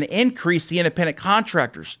employees and increase the independent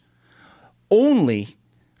contractors, only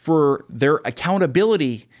for their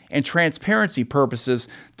accountability and transparency purposes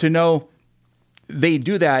to know they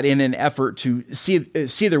do that in an effort to see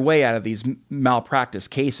their way out of these malpractice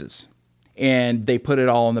cases. And they put it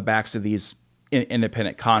all on the backs of these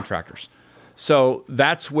independent contractors. So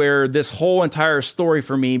that's where this whole entire story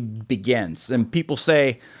for me begins. And people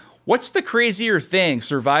say, what's the crazier thing,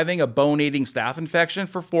 surviving a bone-eating staph infection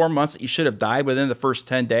for 4 months that you should have died within the first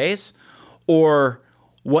 10 days? Or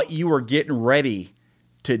what you were getting ready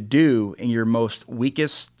to do in your most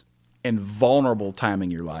weakest and vulnerable time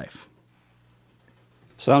in your life?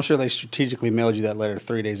 So I'm sure they strategically mailed you that letter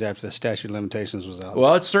 3 days after the statute of limitations was out.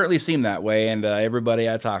 Well, it certainly seemed that way, and everybody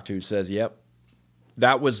I talked to says, yep,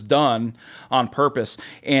 that was done on purpose.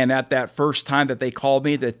 And at that first time that they called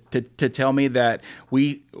me to tell me that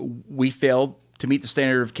we failed to meet the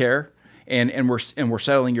standard of care and we're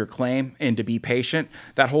settling your claim and to be patient,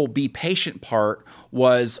 that whole be patient part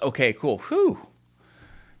was, okay, cool, whew.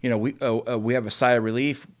 We have a sigh of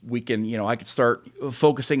relief. We can, I could start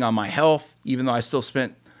focusing on my health, even though I still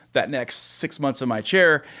spent that next 6 months in my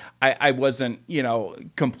chair. I wasn't,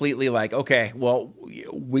 completely like, okay, well,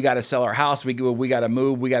 we got to sell our house. We got to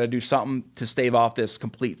move. We got to do something to stave off this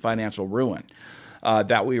complete financial ruin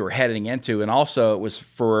that we were heading into. And also it was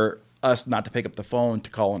for us not to pick up the phone to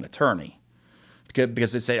call an attorney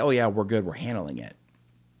because they say, oh yeah, we're good. We're handling it.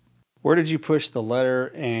 Where did you push the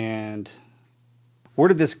letter and where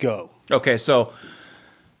did this go? Okay, so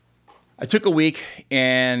I took a week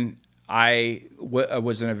and I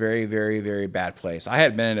was in a very, very, very bad place. I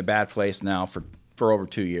had been in a bad place now for over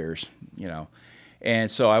 2 years,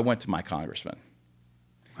 And so I went to my congressman.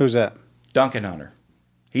 Who's that? Duncan Hunter.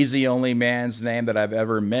 He's the only man's name that I've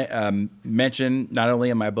ever mentioned, not only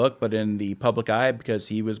in my book, but in the public eye, because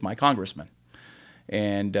he was my congressman.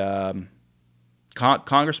 And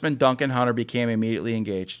Congressman Duncan Hunter became immediately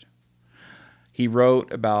engaged. He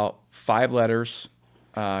wrote about 5 letters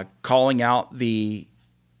calling out the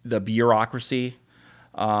bureaucracy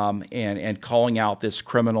and calling out this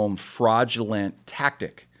criminal and fraudulent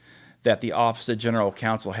tactic that the Office of General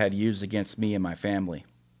Counsel had used against me and my family.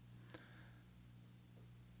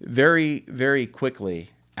 Very, very quickly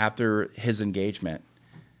after his engagement,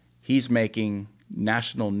 he's making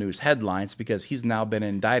national news headlines because he's now been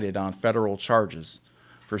indicted on federal charges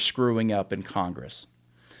for screwing up in Congress.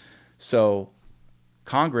 So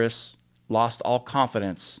Congress lost all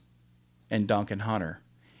confidence in Duncan Hunter,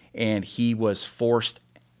 and he was forced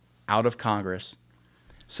out of Congress.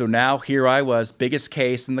 So now here I was, biggest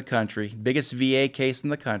case in the country, biggest VA case in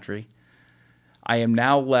the country. I am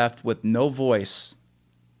now left with no voice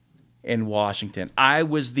in Washington. I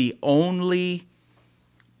lived in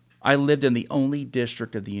the only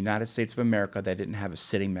district of the United States of America that didn't have a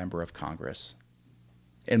sitting member of Congress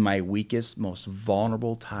in my weakest, most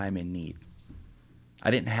vulnerable time in need. I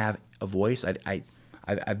didn't have a voice.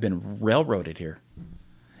 I've been railroaded here,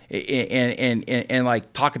 and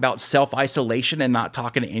like talk about self-isolation and not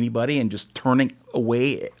talking to anybody and just turning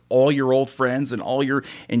away all your old friends and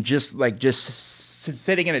just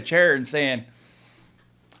sitting in a chair and saying,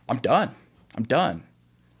 I'm done. I'm done.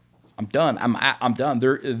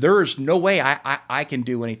 There is no way I can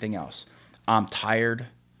do anything else. I'm tired.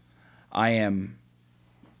 I am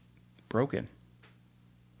broken.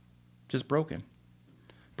 Just broken.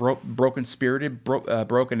 Broken spirited,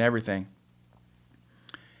 broken everything.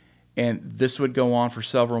 And this would go on for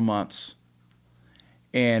several months.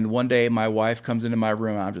 And one day my wife comes into my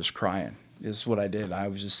room and I'm just crying. This is what I did. I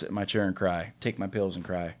was just sit in my chair and cry, take my pills and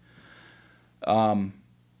cry. And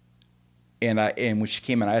when she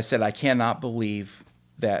came in, I said, I cannot believe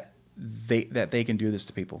that they can do this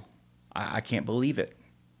to people. I can't believe it.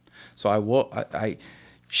 So I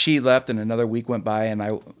she left, and another week went by, and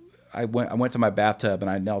I went to my bathtub and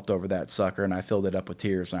I knelt over that sucker and I filled it up with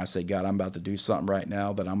tears. And I said, God, I'm about to do something right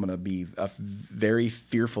now that I'm going to be very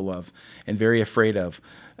fearful of and very afraid of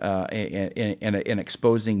in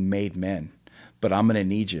exposing made men. But I'm going to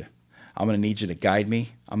need you. I'm going to need you to guide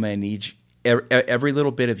me. I'm going to need every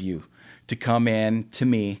little bit of you to come in to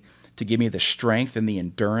me, to give me the strength and the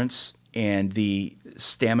endurance and the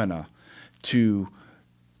stamina to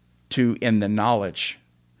and the knowledge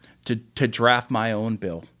to draft my own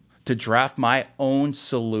bill, to draft my own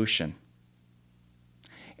solution,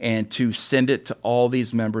 and to send it to all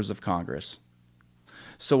these members of Congress.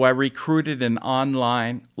 So I recruited an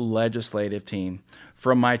online legislative team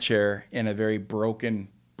from my chair in a very broken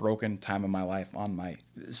time of my life on my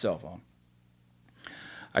cell phone.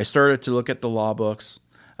 I started to look at the law books.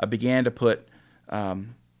 I began to put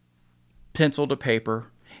pencil to paper,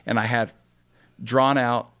 and I had drawn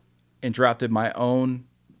out and drafted my own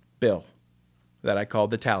bill that I called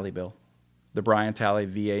the Talley Bill, the Brian Talley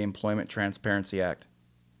VA Employment Transparency Act.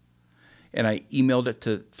 And I emailed it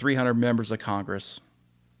to 300 members of Congress.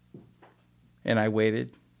 And I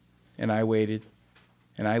waited, and I waited,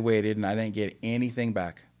 and I waited, and I didn't get anything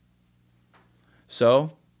back.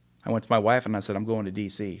 So I went to my wife and I said, I'm going to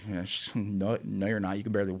D.C. No, you're not. You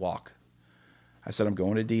can barely walk. I said, I'm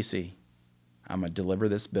going to D.C. I'm going to deliver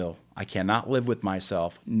this bill. I cannot live with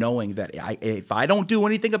myself knowing that if I don't do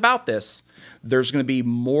anything about this, there's going to be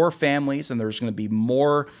more families and there's going to be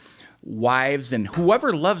more wives and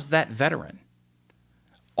whoever loves that veteran.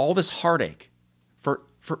 All this heartache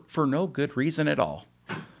for no good reason at all.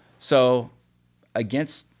 So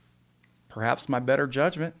against perhaps my better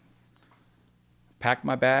judgment, packed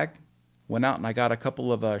my bag, went out and I got a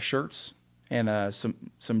couple of shirts and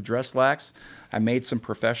some dress slacks. I made some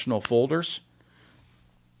professional folders.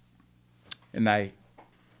 And I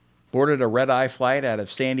boarded a red-eye flight out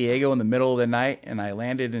of San Diego in the middle of the night, and I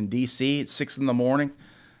landed in D.C. at 6 in the morning.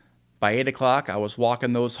 By 8 o'clock, I was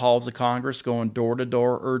walking those halls of Congress, going door to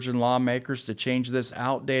door, urging lawmakers to change this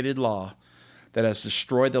outdated law that has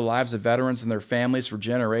destroyed the lives of veterans and their families for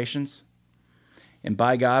generations. And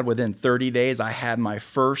by God, within 30 days, I had my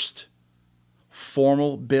first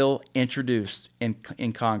formal bill introduced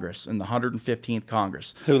in Congress, in the 115th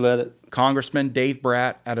Congress. Who led it? Congressman Dave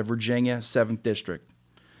Bratt out of Virginia, 7th District.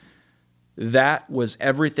 That was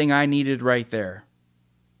everything I needed right there.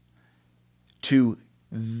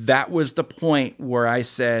 That was the point where I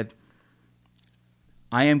said,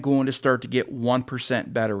 I am going to start to get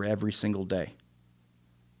 1% better every single day.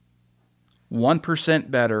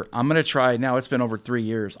 1% better. I'm going to try, now it's been over 3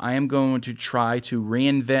 years, I am going to try to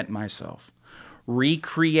reinvent myself,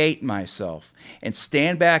 recreate myself, and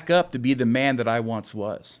stand back up to be the man that I once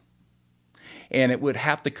was. And it would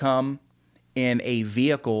have to come in a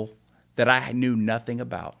vehicle that I knew nothing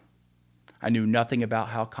about. I knew nothing about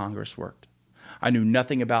how Congress worked. I knew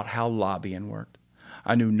nothing about how lobbying worked.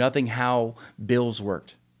 I knew nothing how bills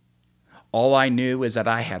worked. All I knew is that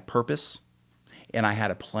I had purpose and I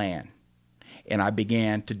had a plan. And I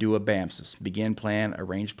began to do a BAMSIS, begin plan,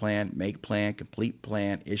 arrange plan, make plan, complete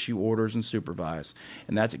plan, issue orders, and supervise.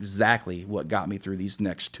 And that's exactly what got me through these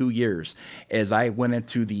next 2 years as I went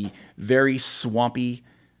into the very swampy,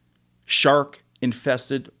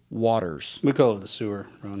 shark-infested waters. We call it the sewer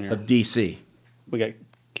around here. Of D.C. We got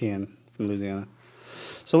Ken from Louisiana.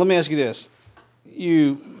 So let me ask you this.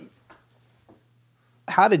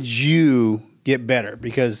 How did you get better?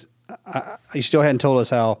 Because you still hadn't told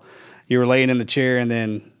us how you were laying in the chair and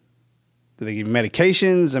then did they give you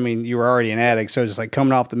medications? I mean, you were already an addict, so just like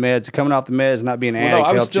coming off the meds, not being an addict. No,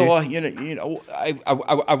 I was still,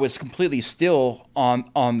 I was completely still on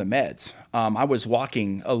the meds. I was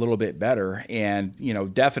walking a little bit better and,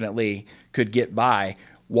 definitely could get by.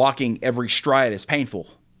 Walking every stride is painful.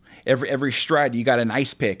 Every stride you got an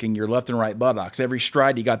ice pick in your left and right buttocks. Every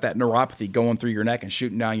stride you got that neuropathy going through your neck and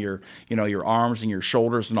shooting down your arms and your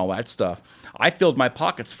shoulders and all that stuff. I filled my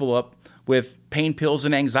pockets full up with pain pills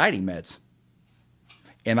and anxiety meds.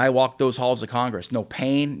 And I walked those halls of Congress. No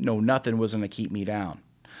pain, no nothing was going to keep me down.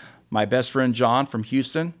 My best friend John from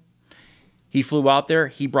Houston, he flew out there.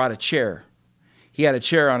 He brought a chair. He had a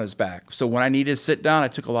chair on his back. So when I needed to sit down, I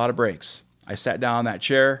took a lot of breaks. I sat down in that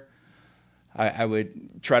chair. I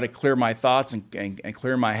would try to clear my thoughts and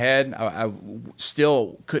clear my head. I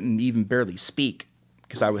still couldn't even barely speak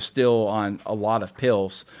because I was still on a lot of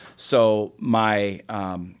pills. So my,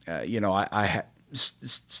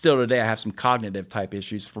 still today I have some cognitive type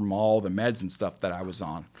issues from all the meds and stuff that I was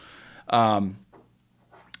on.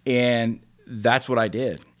 And that's what I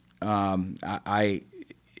did. I'm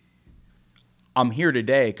here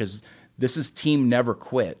today because this is Team Never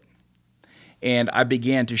Quit. And I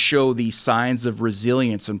began to show these signs of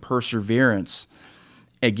resilience and perseverance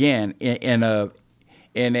again in a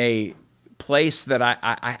place that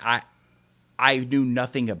I knew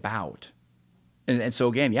nothing about. And so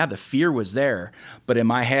again, yeah, the fear was there, but in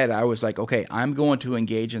my head, I was like, okay, I'm going to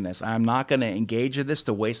engage in this. I'm not going to engage in this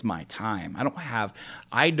to waste my time. I don't have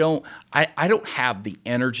the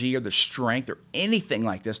energy or the strength or anything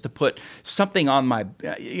like this to put something on my,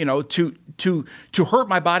 to hurt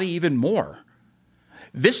my body even more.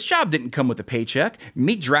 This job didn't come with a paycheck.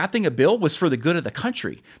 Me drafting a bill was for the good of the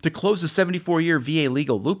country, to close the 74-year VA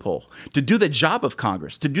legal loophole, to do the job of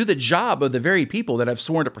Congress, to do the job of the very people that have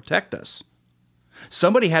sworn to protect us.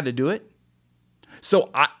 Somebody had to do it.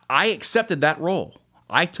 So I accepted that role.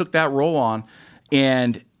 I took that role on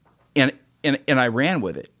and I ran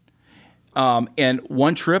with it. And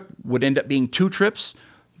one trip would end up being 2 trips,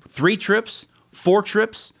 3 trips, 4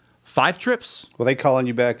 trips, 5 trips. Were they calling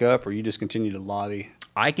you back up, or you just continue to lobby?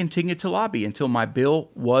 I continued to lobby until my bill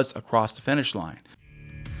was across the finish line.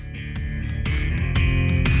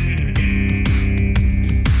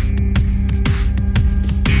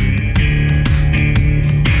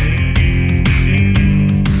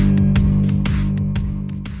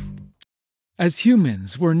 As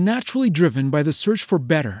humans, we're naturally driven by the search for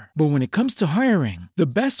better. But when it comes to hiring, the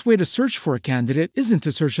best way to search for a candidate isn't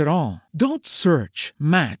to search at all. Don't search,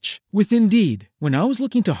 match with Indeed. When I was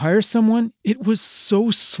looking to hire someone, it was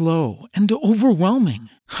so slow and overwhelming.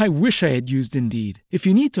 I wish I had used Indeed. If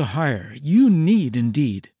you need to hire, you need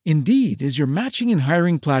Indeed. Indeed is your matching and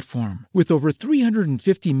hiring platform with over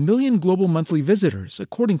 350 million global monthly visitors,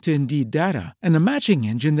 according to Indeed data, and a matching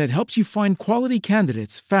engine that helps you find quality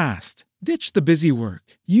candidates fast. Ditch the busy work.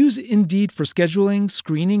 Use Indeed for scheduling,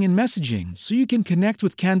 screening, and messaging so you can connect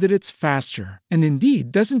with candidates faster. And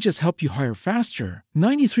Indeed doesn't just help you hire faster.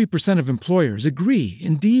 93% of employers agree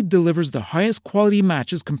Indeed delivers the highest quality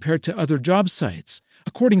matches compared to other job sites,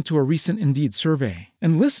 according to a recent Indeed survey.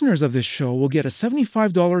 And listeners of this show will get a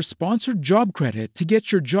 $75 sponsored job credit to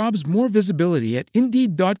get your jobs more visibility at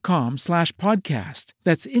Indeed.com/podcast.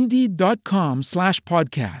 That's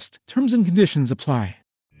Indeed.com/podcast. Terms and conditions apply.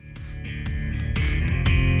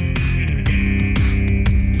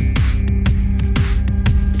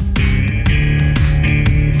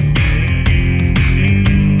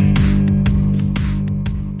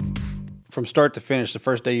 From start to finish, the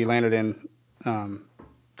first day you landed in,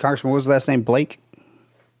 Congressman, what was the last name? Blake?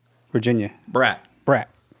 Virginia? Bratt.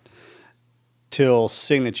 Till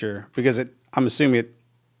signature, because I'm assuming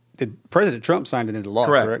President Trump signed it into law,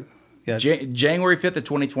 correct? Yeah. January 5th of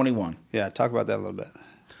 2021. Yeah, talk about that a little bit.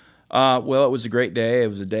 Well, it was a great day. It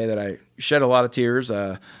was a day that I shed a lot of tears,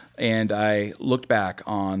 and I looked back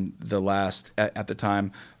on the last, at the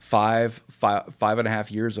time, five and a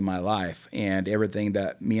half years of my life, and everything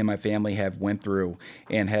that me and my family have went through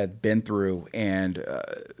and had been through, and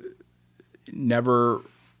never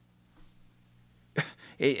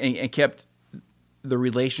and kept the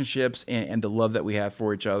relationships and the love that we have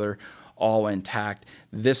for each other all intact.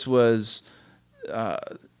 This was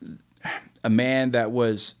a man that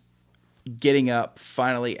was getting up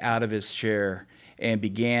finally out of his chair and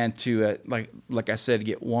began to, like I said,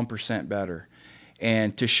 get 1% better,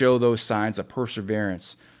 and to show those signs of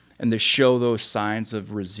perseverance, and to show those signs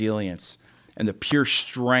of resilience, and the pure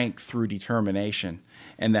strength through determination,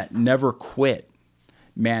 and that never quit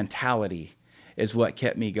mentality is what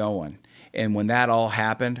kept me going. And when that all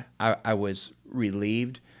happened, I was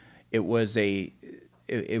relieved. It was a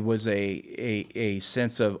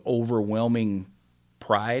sense of overwhelming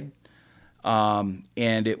pride,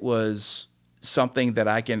 and it was something that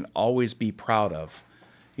I can always be proud of.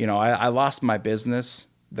 You know, I lost my business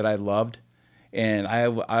that I loved, and I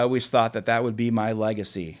always thought that would be my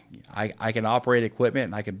legacy. I can operate equipment,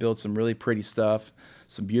 and I can build some really pretty stuff,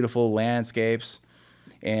 some beautiful landscapes,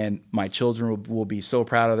 and my children will be so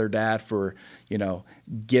proud of their dad for,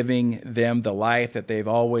 giving them the life that they've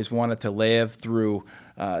always wanted to live through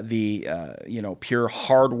pure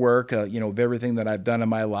hard work, of everything that I've done in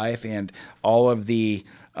my life, and all of the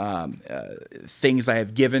things I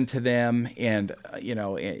have given to them, and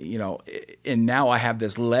and now I have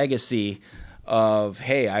this legacy of,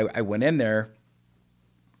 hey, I went in there,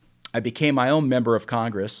 I became my own member of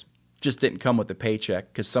Congress, just didn't come with a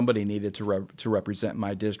paycheck because somebody needed to represent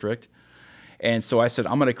my district, and so I said,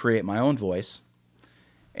 I'm going to create my own voice,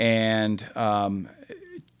 and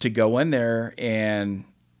to go in there and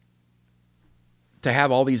to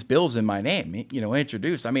have all these bills in my name,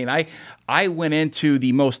 introduced. I mean, I went into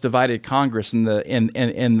the most divided Congress in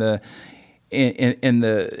the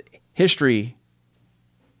history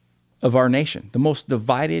of our nation, the most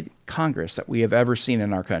divided Congress that we have ever seen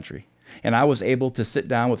in our country. And I was able to sit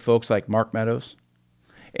down with folks like Mark Meadows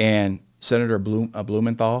and Senator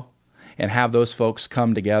Blumenthal and have those folks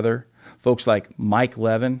come together. Folks like Mike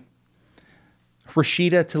Levin.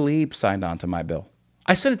 Rashida Tlaib signed on to my bill.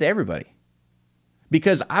 I sent it to everybody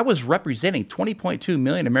because I was representing 20.2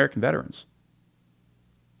 million American veterans.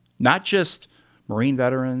 Not just Marine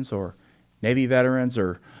veterans or Navy veterans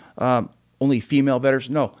or only female veterans.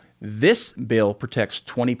 No, this bill protects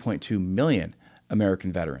 20.2 million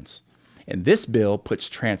American veterans. And this bill puts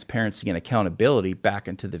transparency and accountability back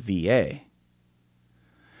into the VA.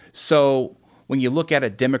 So when you look at a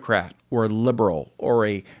Democrat or a liberal or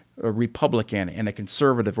a Republican and a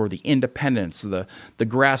conservative or the independents, the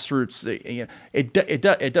grassroots,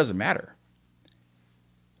 it doesn't matter.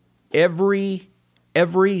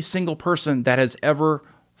 Every single person that has ever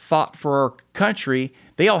fought for our country,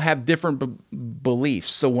 they all have different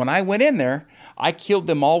beliefs. So when I went in there, I killed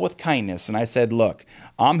them all with kindness. And I said, look,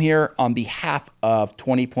 I'm here on behalf of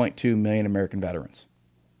 20.2 million American veterans.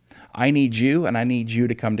 I need you and I need you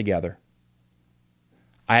to come together.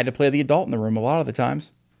 I had to play the adult in the room a lot of the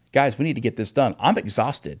times. Guys, we need to get this done. I'm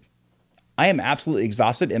exhausted. I am absolutely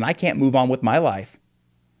exhausted and I can't move on with my life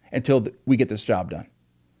until we get this job done.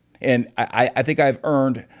 And I think I've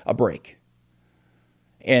earned a break.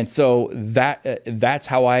 And so that's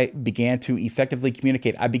how I began to effectively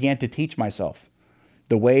communicate. I began to teach myself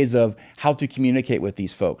the ways of how to communicate with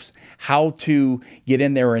these folks, how to get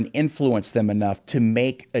in there and influence them enough to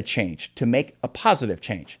make a change, to make a positive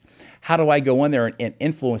change. How do I go in there and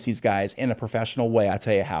influence these guys in a professional way? I'll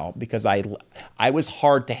tell you how, because I was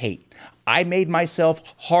hard to hate. I made myself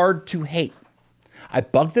hard to hate. I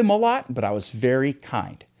bugged them a lot, but I was very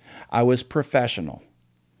kind. I was professional.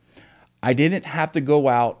 I didn't have to go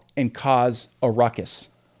out and cause a ruckus.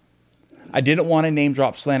 I didn't want to name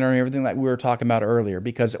drop, slander, and everything like we were talking about earlier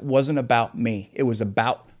because it wasn't about me. It was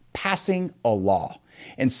about passing a law.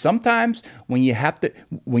 And sometimes when you have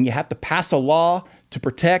to pass a law to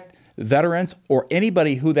protect veterans or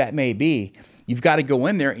anybody who that may be, you've got to go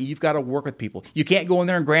in there and you've got to work with people. You can't go in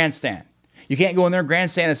there and grandstand. You can't go in there and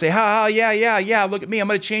grandstand and say, yeah, look at me, I'm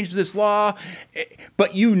going to change this law.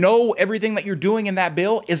 But you know everything that you're doing in that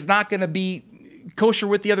bill is not going to be kosher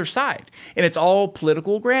with the other side. And it's all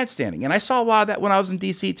political grandstanding. And I saw a lot of that when I was in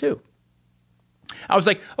D.C. too. I was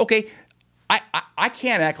like, okay, I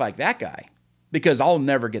can't act like that guy because I'll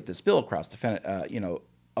never get this bill across the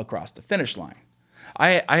finish line.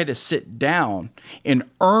 I had to sit down and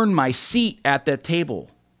earn my seat at that table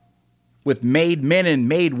with made men and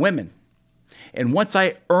made women. And once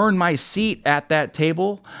I earned my seat at that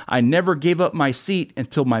table, I never gave up my seat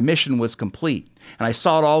until my mission was complete. And I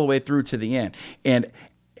saw it all the way through to the end. And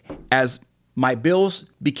as my bills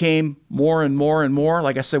became more and more and more,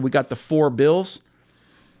 like I said, we got the 4 bills,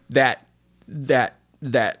 that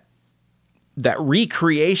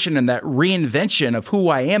recreation and that reinvention of who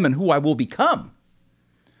I am and who I will become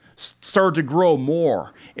started to grow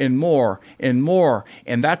more and more and more.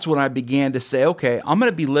 And that's when I began to say, okay, I'm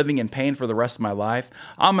going to be living in pain for the rest of my life.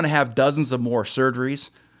 I'm going to have dozens of more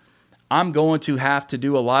surgeries. I'm going to have to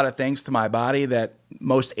do a lot of things to my body that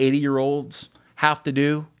most 80-year-olds have to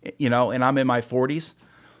do, and I'm in my 40s.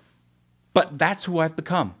 But that's who I've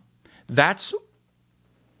become. That's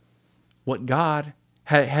what God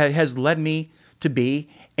has led me to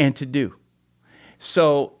be and to do.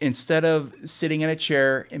 So instead of sitting in a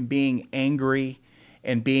chair and being angry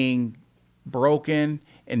and being broken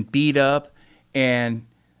and beat up and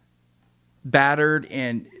battered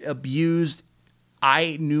and abused,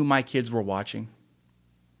 I knew my kids were watching.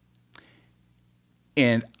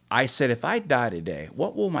 And I said, if I die today,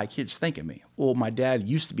 what will my kids think of me? Well, my dad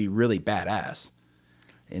used to be really badass.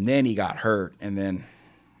 And then he got hurt. And then,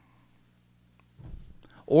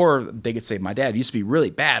 or they could say, my dad used to be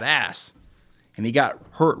really badass. And he got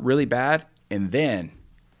hurt really bad, and then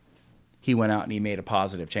he went out and he made a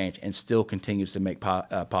positive change and still continues to make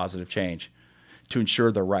positive change to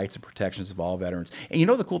ensure the rights and protections of all veterans. And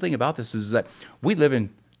the cool thing about this is that we live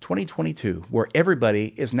in 2022 where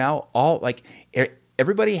everybody is now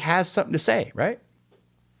everybody has something to say, right?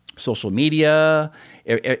 Social media,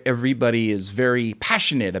 everybody is very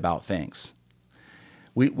passionate about things.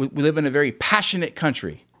 We live in a very passionate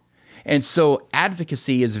country. And so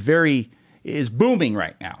advocacy is booming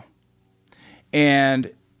right now.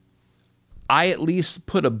 And I at least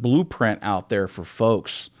put a blueprint out there for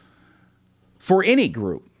folks, for any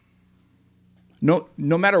group, no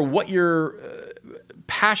matter what you're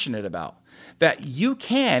passionate about, that you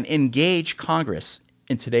can engage Congress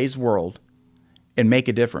in today's world and make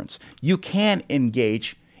a difference. You can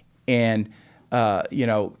engage and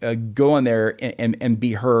go in there and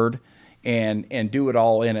be heard and do it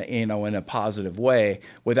all in a positive way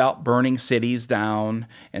without burning cities down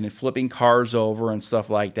and flipping cars over and stuff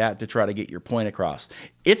like that to try to get your point across.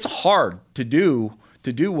 It's hard to do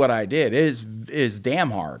what I did. It is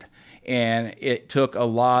damn hard. And it took a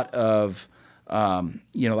lot of,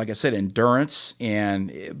 like I said, endurance,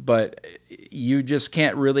 but you just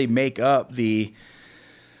can't really make up the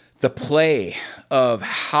play of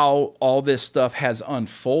how all this stuff has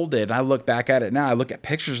unfolded. And I look back at it now, I look at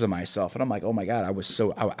pictures of myself and I'm like, oh my God,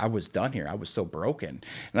 I was done here. I was so broken.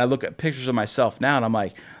 And I look at pictures of myself now and I'm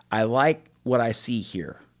like, I like what I see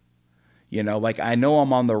here. Like I know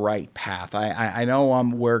I'm on the right path. I know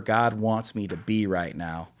I'm where God wants me to be right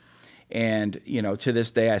now. And, to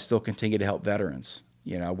this day, I still continue to help veterans,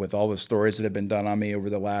 with all the stories that have been done on me over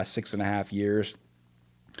the last 6.5 years.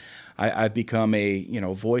 I've become a,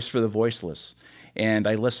 voice for the voiceless, and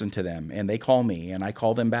I listen to them, and they call me, and I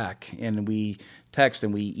call them back, and we text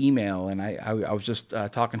and we email. And I was just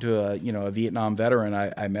talking to a Vietnam veteran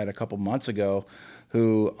I met a couple months ago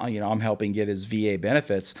who, I'm helping get his VA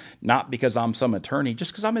benefits, not because I'm some attorney,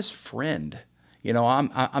 just because I'm his friend.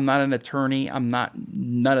 I'm not an attorney. I'm not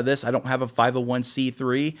none of this. I don't have a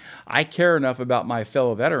 501c3. I care enough about my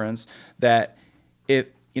fellow veterans that if,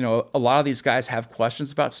 a lot of these guys have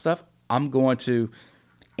questions about stuff, I'm going to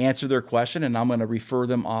answer their question and I'm going to refer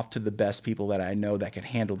them off to the best people that I know that can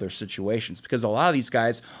handle their situations, because a lot of these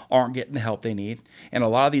guys aren't getting the help they need. And a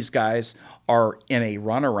lot of these guys are in a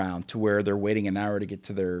runaround to where they're waiting an hour to get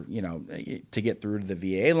to their, to get through to the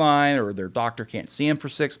VA line, or their doctor can't see them for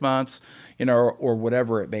 6 months, or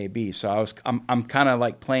whatever it may be. So I'm kind of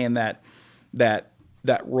like playing that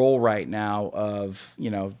role right now of,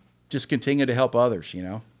 just continue to help others,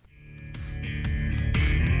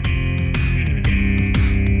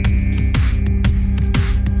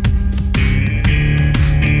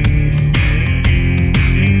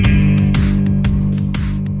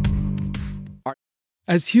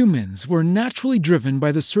 As humans, we're naturally driven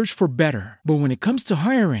by the search for better. But when it comes to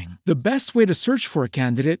hiring, the best way to search for a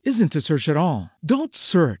candidate isn't to search at all. Don't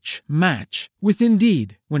search, match with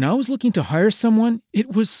Indeed. When I was looking to hire someone,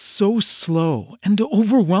 it was so slow and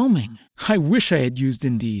overwhelming. I wish I had used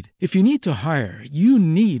Indeed. If you need to hire, you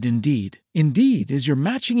need Indeed. Indeed is your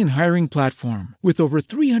matching and hiring platform with over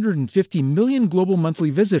 350 million global monthly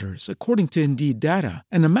visitors, according to Indeed data,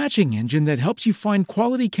 and a matching engine that helps you find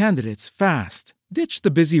quality candidates fast. Ditch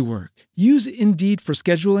the busy work. Use Indeed for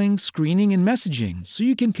scheduling, screening, and messaging so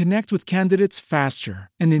you can connect with candidates faster.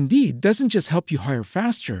 And Indeed doesn't just help you hire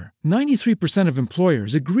faster. 93% of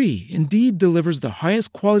employers agree Indeed delivers the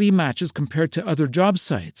highest quality matches compared to other job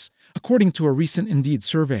sites, according to a recent Indeed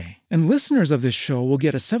survey. And listeners of this show will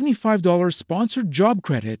get a $75 sponsored job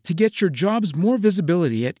credit to get your jobs more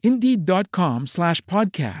visibility at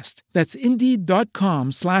Indeed.com/podcast. That's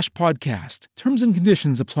Indeed.com/podcast. Terms and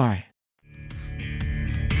conditions apply.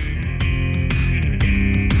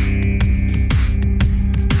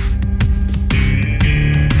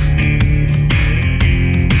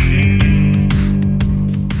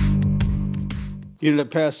 You ended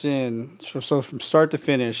up passing, so from start to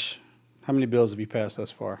finish, how many bills have you passed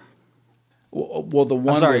thus far? Well, the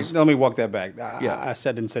one. I'm sorry, was, let me walk that back. Yeah. I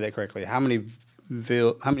didn't say that correctly. How many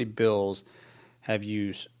bills have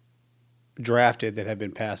you drafted that have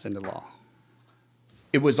been passed into law?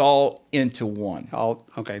 It was all into one.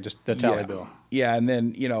 Okay, just the tally bill. Yeah, and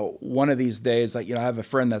then, one of these days, I have a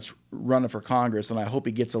friend that's running for Congress, and I hope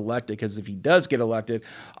he gets elected, because if he does get elected,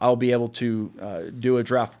 I'll be able to do a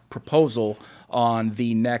draft proposal on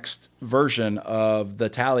the next version of the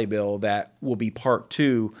tally bill that will be part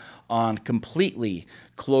 2 on completely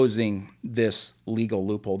closing this legal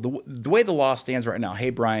loophole. The way the law stands right now,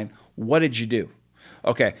 hey, Brian, what did you do?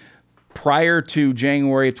 Okay. Prior to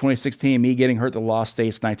January of 2016, me getting hurt, the law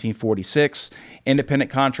states 1946,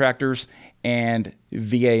 independent contractors and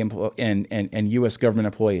VA and U.S. government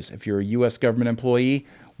employees. If you're a U.S. government employee,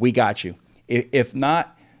 we got you. If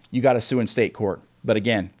not, you got to sue in state court. But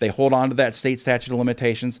again, they hold on to that state statute of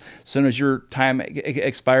limitations. As soon as your time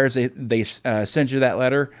expires, they send you that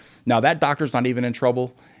letter. Now, that doctor's not even in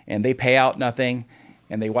trouble, and they pay out nothing,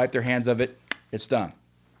 and they wipe their hands of it. It's done.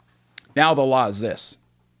 Now the law is this.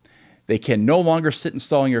 They can no longer sit and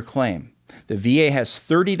stall your claim. The VA has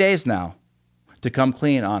 30 days now to come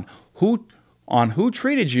clean on who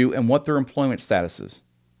treated you and what their employment status is.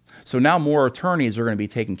 So now more attorneys are going to be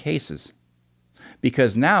taking cases,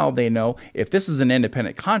 because now they know if this is an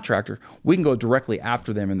independent contractor, we can go directly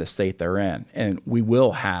after them in the state they're in, and we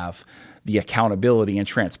will have the accountability and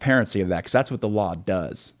transparency of that, because that's what the law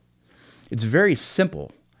does. It's very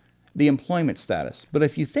simple, the employment status. But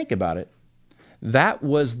if you think about it, that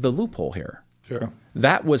was the loophole here. Sure.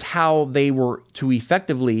 That was how they were to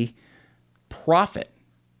effectively profit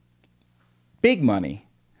big money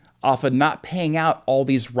off of not paying out all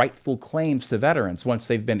these rightful claims to veterans once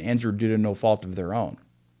they've been injured due to no fault of their own.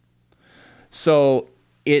 So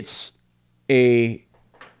it's a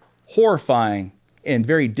horrifying and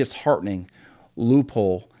very disheartening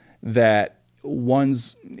loophole that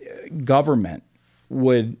one's government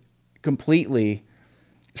would completely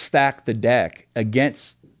stack the deck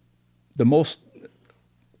against the most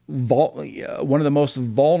one of the most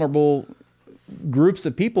vulnerable groups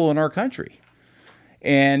of people in our country.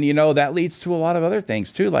 And, that leads to a lot of other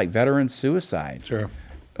things too, like veteran suicide. Sure.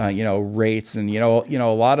 Rates and, a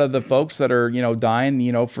lot of the folks that are,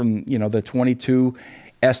 dying, from, the 22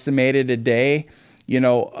 estimated a day,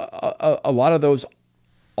 a lot of those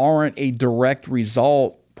aren't a direct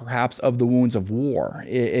result perhaps of the wounds of war.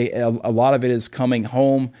 A lot of it is coming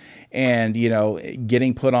home and,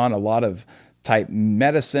 getting put on a lot of type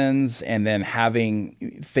medicines and then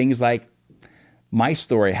having things like my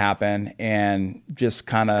story happen and just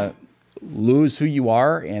kind of lose who you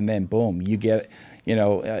are. And then boom, you get,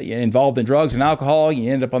 involved in drugs and alcohol,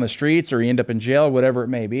 you end up on the streets or you end up in jail, whatever it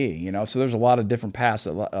may be, so there's a lot of different paths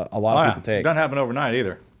that a lot of people take. It doesn't happen overnight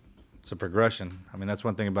either. It's a progression. I mean, that's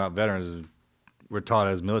one thing about veterans is we're taught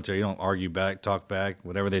as military, you don't argue back, talk back,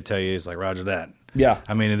 whatever they tell you is like, roger that. Yeah.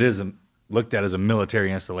 I mean, it is looked at as a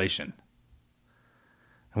military installation.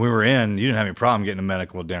 And we were in, you didn't have any problem getting a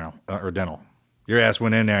medical or dental. Your ass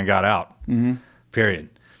went in there and got out. Mm-hmm. Period.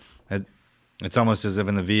 It's almost as if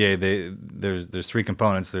in the VA, there's three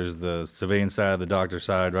components. There's the civilian side, the doctor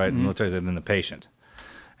side, right, and the military side, and then the patient.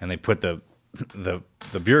 And they put the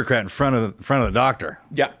bureaucrat in front of the doctor.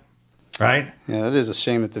 Yeah. Right? Yeah, that is a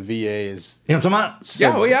shame that the VA is. You know what I'm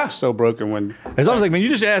talking about? So broken when. It's almost like, man, you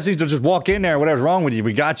just ask these to just walk in there, whatever's wrong with you,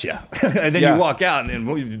 we got you. And then you walk out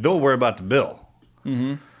and don't worry about the bill.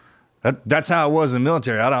 Mm-hmm. That's how it was in the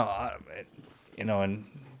military. And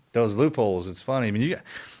those loopholes, it's funny. I mean,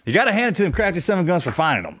 you got to hand it to them crafty son of guns for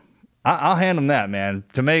finding them. I'll hand them that, man.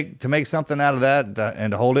 To make something out of that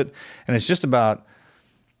and to hold it. And it's just about,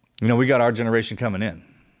 we got our generation coming in.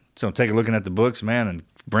 So take a looking at the books, man, and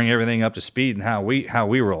bring everything up to speed and how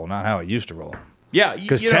we roll, not how it used to roll. Yeah,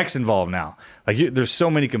 because tech's involved now. Like there's so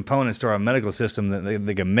many components to our medical system that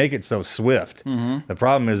they can make it so swift. Mm-hmm. The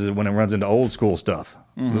problem is when it runs into old school stuff.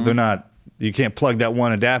 Mm-hmm. They're not. You can't plug that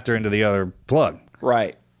one adapter into the other plug.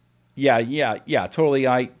 Right. Yeah. Totally.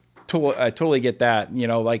 I totally get that.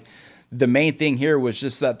 Like the main thing here was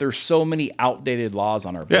just that there's so many outdated laws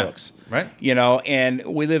on our books. Right. And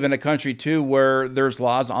we live in a country too where there's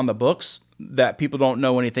laws on the books that people don't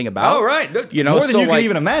know anything about. Oh, right. More than you can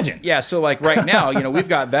even imagine. Yeah. So like right now, we've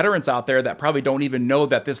got veterans out there that probably don't even know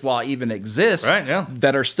that this law even exists. Right. Yeah.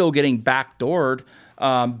 That are still getting backdoored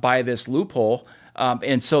by this loophole.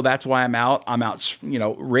 And so that's why I'm out,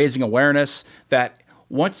 raising awareness that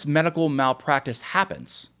once medical malpractice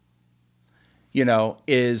happens,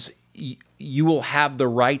 is you will have the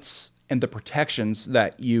rights and the protections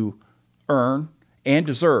that you earn and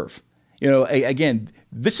deserve. Again,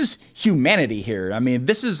 this is humanity here. I mean,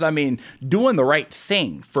 this is, doing the right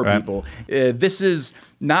thing for people. This is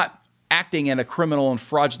not acting in a criminal and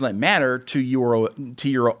fraudulent manner to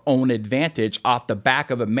your own advantage off the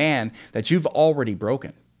back of a man that you've already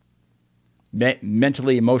broken,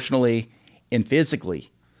 mentally, emotionally, and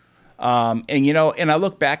physically. And I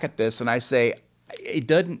look back at this and I say, it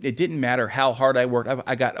didn't matter how hard I worked.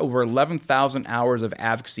 I got over 11,000 hours of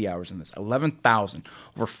advocacy hours in this. 11,000,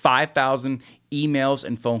 over 5,000 emails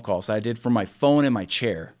and phone calls I did from my phone in my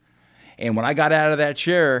chair. And when I got out of that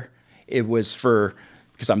chair, it was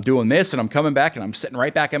because I'm doing this and I'm coming back and I'm sitting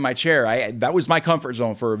right back in my chair. That was my comfort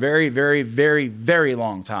zone for a very, very, very, very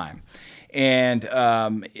long time. And,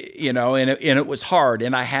 and it was hard.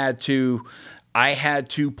 And I had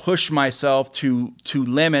to push myself to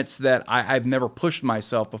limits that I've never pushed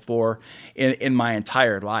myself before in my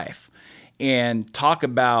entire life. And talk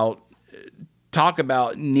about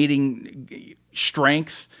needing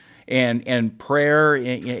strength and prayer,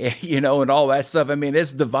 and all that stuff. I mean,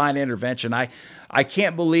 it's divine intervention. I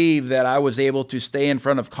can't believe that I was able to stay in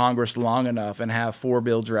front of Congress long enough and have 4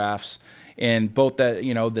 bill drafts in both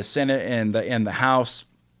the Senate and the House.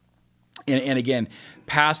 And again,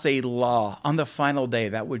 pass a law on the final day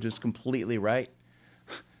that was just completely right.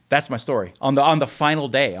 That's my story. On the final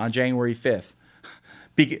day, on January 5th.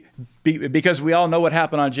 Because we all know what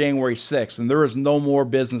happened on January 6th, and there was no more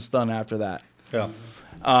business done after that. Yeah.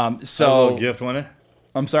 So a little gift, wasn't it?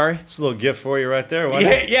 I'm sorry? It's a little gift for you right there,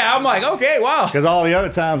 wasn't it? Yeah, I'm like, okay, wow. Because all the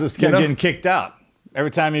other times it's kept getting kicked out.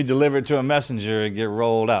 Every time you deliver it to a messenger, it get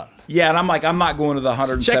rolled out. Yeah, and I'm like, I'm not going to the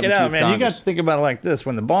 117th Check it out, man. Congress. You got to think about it like this.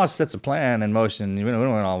 When the boss sets a plan in motion, we don't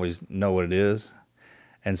always know what it is.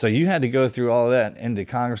 And so you had to go through all of that into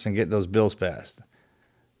Congress and get those bills passed.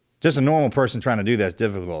 Just a normal person trying to do that's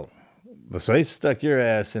difficult. So they stuck your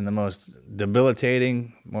ass in the most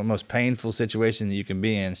debilitating, most painful situation that you can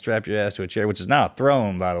be in, strapped your ass to a chair, which is now a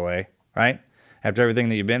throne, by the way, right? After everything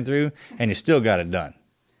that you've been through, and you still got it done.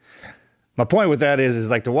 My point with that is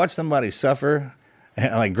like to watch somebody suffer,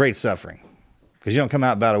 and like great suffering, because you don't come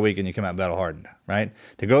out battle weakened, you come out battle hardened, right?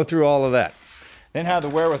 To go through all of that, then have the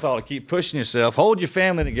wherewithal to keep pushing yourself, hold your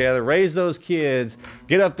family together, raise those kids,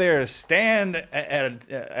 get up there, stand at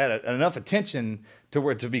enough attention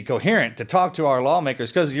to be coherent, to talk to our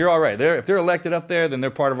lawmakers, because you're all right. If they're elected up there, then they're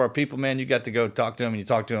part of our people, man. You got to go talk to them, and you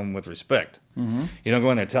talk to them with respect. Mm-hmm. You don't go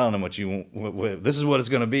in there telling them what you this is what it's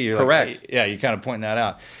going to be. You're correct. Like, yeah, you're kind of pointing that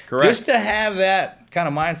out. Correct. Just to have that kind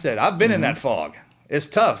of mindset. I've been in that fog. It's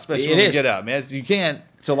tough, especially when you get out, man. You can't.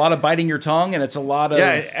 It's a lot of biting your tongue, and it's a lot of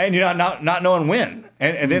and you're not knowing when.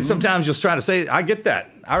 And then sometimes you'll try to say, I get that.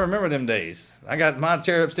 I remember them days. I got my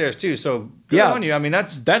chair upstairs too. So good on you. I mean,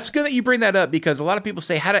 that's good that you bring that up, because a lot of people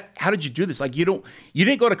say, how did you do this? Like you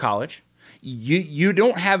didn't go to college. You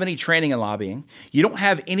don't have any training in lobbying. You don't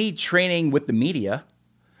have any training with the media.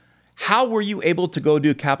 How were you able to go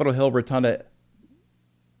do Capitol Hill Rotunda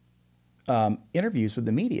interviews with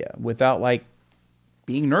the media without like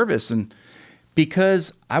being nervous? And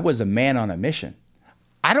because I was a man on a mission.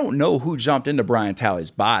 I don't know who jumped into Brian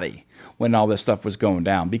Talley's body when all this stuff was going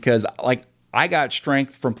down, because like I got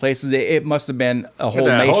strength from places. It must have been a whole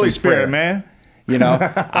nation's Holy Spirit, prayer. man. You know,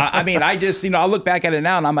 I mean, I just, I look back at it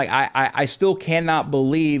now and I'm like, I still cannot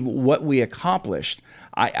believe what we accomplished.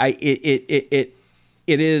 It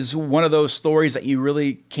is one of those stories that you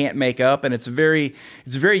really can't make up. And it's a very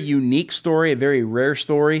unique story, a very rare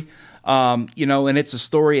story. And it's a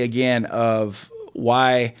story again of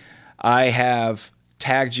why I have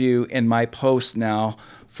tagged you in my post now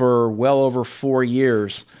for well over 4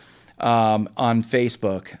 years on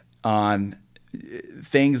Facebook on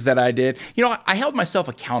things that I did. I held myself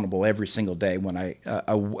accountable every single day when I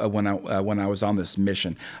was on this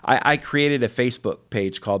mission. I created a Facebook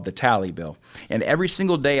page called The Tally Bill, and every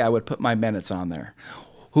single day I would put my minutes on there,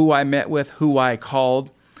 who I met with, who I called,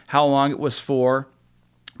 how long it was for,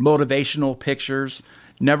 motivational pictures,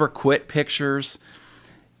 never quit pictures,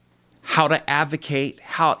 how to advocate,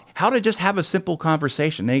 how to just have a simple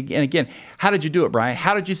conversation. And again, how did you do it, Brian?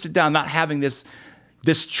 How did you sit down not having this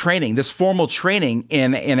training, this formal training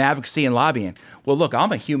in advocacy and lobbying? Well, look,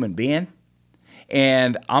 I'm a human being,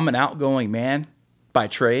 and I'm an outgoing man by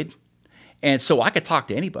trade, and so I could talk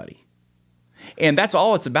to anybody. And that's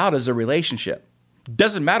all it's about, is a relationship.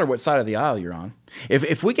 Doesn't matter what side of the aisle you're on.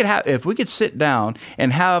 If we could sit down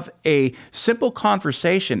and have a simple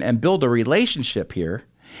conversation and build a relationship here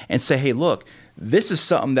and say, hey, look, this is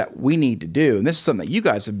something that we need to do, and this is something that you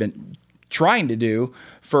guys have been trying to do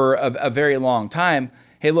for a very long time.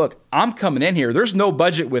 Hey, look, I'm coming in here. There's no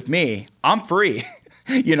budget with me. I'm free.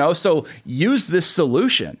 So use this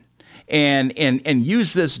solution and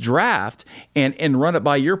use this draft and run it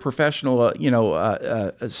by your professional,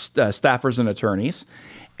 staffers and attorneys,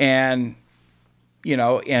 and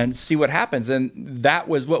see what happens. And that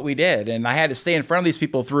was what we did. And I had to stay in front of these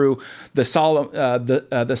people through the Soleimani,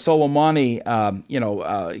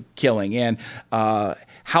 killing, and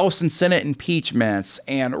House and Senate impeachments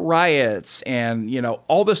and riots and,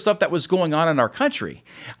 all the stuff that was going on in our country.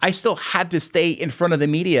 I still had to stay in front of the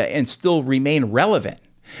media and still remain relevant,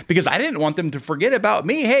 because I didn't want them to forget about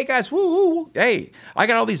me. Hey guys, woo, hey, I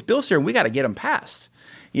got all these bills here and we got to get them passed,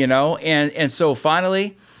 and so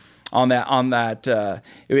finally, on that,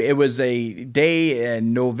 it was a day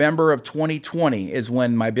in November of 2020 is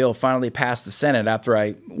when my bill finally passed the Senate after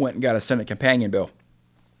I went and got a Senate companion bill.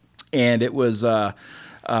 And it was, like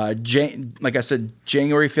I said,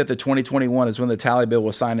 January 5th of 2021 is when the Tally Bill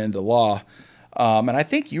was signed into law. And I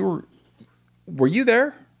think were you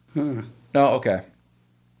there? No, okay.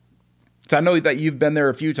 So I know that you've been there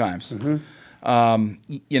a few times.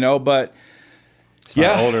 Mm-hmm. But it's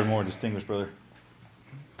my older, more distinguished brother.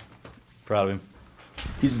 Proud of him.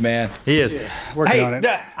 He's the man. He is. Yeah, working on it.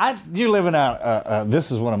 You're living out. This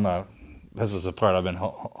is the part I've been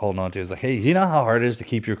holding on to. Is like, hey, you know how hard it is to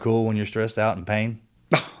keep your cool when you're stressed out in pain?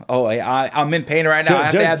 Oh, I'm in pain right now. I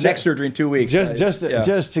have to have neck surgery in 2 weeks. Just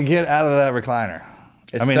to get out of that recliner.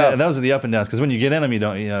 It's tough. Those are the up and downs, because when you get in them, you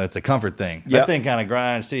don't. It's a comfort thing. That thing kind of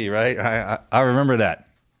grinds to you, right? I remember that.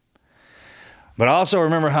 But I also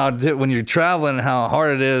remember when you're traveling, how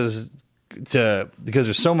hard it is because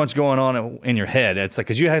there's so much going on in your head. It's like,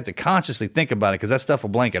 because you have to consciously think about it, because that stuff will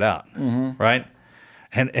blank it out, right?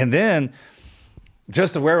 And then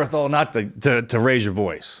just the wherewithal not to raise your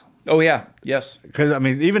voice. Oh yeah, yes. Because I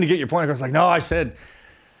mean, even to get your point across, like, no, I said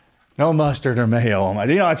no mustard or mayo.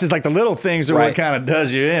 It's just like the little things are what kind of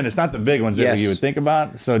does you in. It's not the big ones that you would think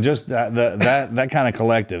about. So just that kind of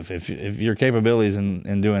collective. If your capabilities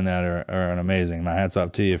in doing that are amazing. My hats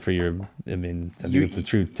off to you for your. I think it's a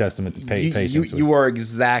true testament to patience. You are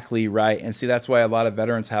exactly right, and see, that's why a lot of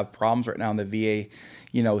veterans have problems right now in the VA,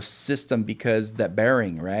 system, because that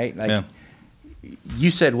bearing, right? Like,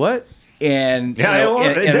 you said what? And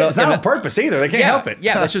it's not on purpose either. They can't help it.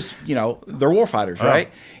 Yeah, that's just they're war fighters,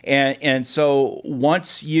 right? And so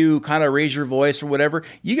once you kind of raise your voice or whatever,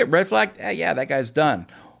 you get red flagged. Yeah, that guy's done.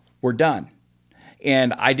 We're done.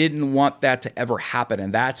 And I didn't want that to ever happen,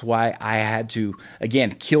 and that's why I had to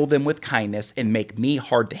again kill them with kindness and make me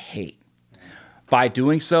hard to hate. By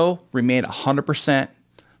doing so, remain 100%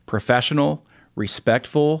 professional,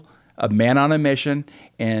 respectful, a man on a mission,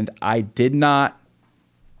 and I did not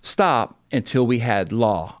stop until we had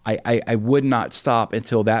law. I would not stop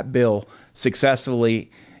until that bill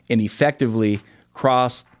successfully and effectively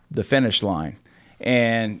crossed the finish line.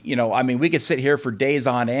 And, we could sit here for days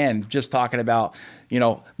on end just talking about,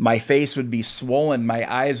 my face would be swollen, my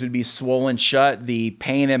eyes would be swollen shut, the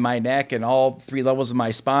pain in my neck and all 3 levels of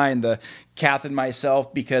my spine, the cath in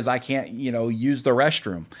myself because I can't, use the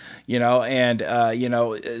restroom,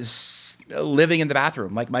 living in the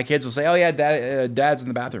bathroom. Like my kids will say, oh yeah, dad's in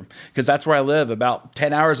the bathroom, because that's where I live about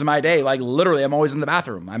 10 hours of my day. Like literally I'm always in the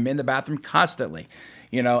bathroom. I'm in the bathroom constantly.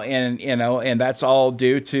 And that's all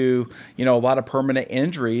due to, a lot of permanent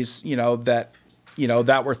injuries,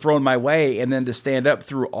 that were thrown my way. And then to stand up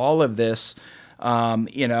through all of this, and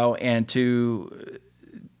to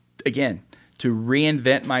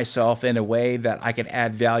reinvent myself in a way that I can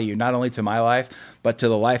add value, not only to my life, but to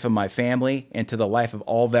the life of my family and to the life of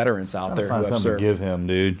all veterans out there who have served. To give him,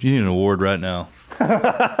 dude. You need an award right now.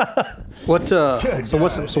 What's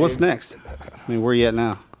next? I mean, where are you at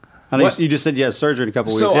now? I know you just said you had surgery in a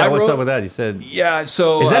couple weeks. What's up with that? You said,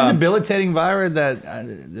 So is that debilitating virus? That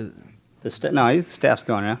the staff's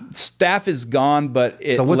gone now. Staff is gone, but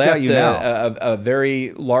it left a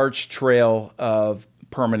very large trail of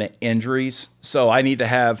permanent injuries. So I need to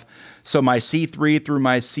have my C3 through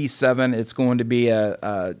my C7. It's going to be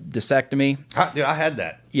a discectomy. Dude, I had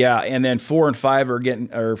that. Yeah, and then 4 and 5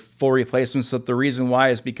 are full replacements. So the reason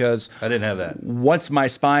why is because I didn't have that. Once my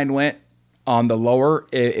spine went on the lower,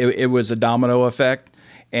 it was a domino effect,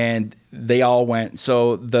 and they all went.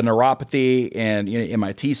 So the neuropathy and in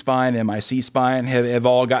my T-spine and my C-spine have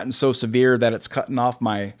all gotten so severe that it's cutting off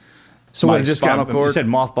my spinal cord. You said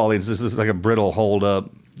mothballing. This is like a brittle hold up.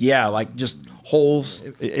 Yeah, like just holes.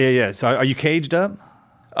 Yeah. So are you caged up?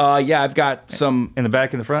 Yeah, I've got some in the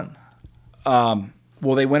back and the front. Well,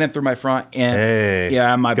 they went in through my front and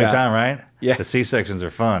my good back. Time, right? Yeah, the C-sections are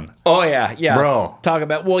fun. Oh yeah, bro. Talk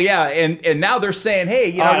about and now they're saying,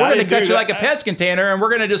 hey, we're going to cut you like a pest container, and we're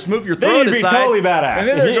going to just move your throat aside. You'd be totally badass. And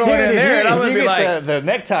then they're going in there, and I'm going to be like, the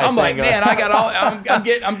necktie. I'm like, man, I got all, I'm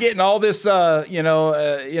getting all this, these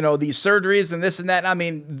surgeries and this and that. I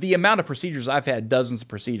mean, the amount of procedures I've had, dozens of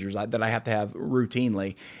procedures that I have to have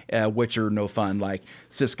routinely, which are no fun, like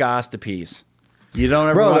cystoscopies. You don't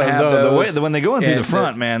ever want to have those. When they go in through the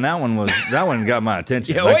front, man, that one got my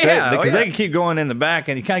attention. Because they can keep going in the back,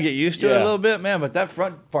 and you kind of get used to it a little bit, man. But that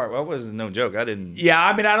front part, that was no joke. I didn't. Yeah,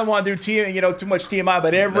 I mean, I don't want to do too much TMI,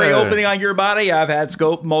 but every opening on your body, I've had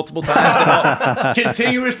scope multiple times,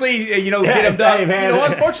 continuously, get them done.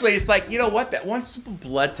 Unfortunately, it's like, what, that one simple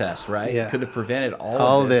blood test, right, could have prevented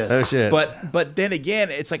all of this. Oh shit. But then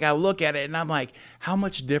again, it's like I look at it and I'm like, how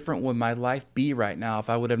much different would my life be right now if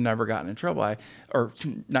I would have never gotten in trouble? Or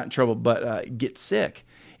not in trouble, but get sick.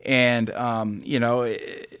 And, I don't know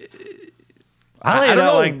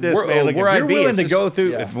like this, man. Like, if you're willing to go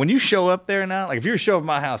through, when you show up there now, like if you show up at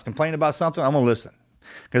my house, complain about something, I'm going to listen.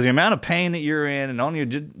 Because the amount of pain that you're in and on your,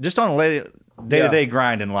 just on a day-to-day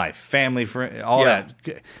grind in life, family, friend, all that.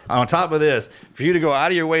 On top of this, for you to go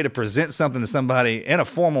out of your way to present something to somebody in a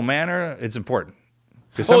formal manner, it's important.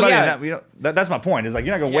 Because that's my point. Is like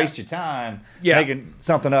you're not going to waste your time making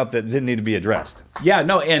something up that didn't need to be addressed. Yeah,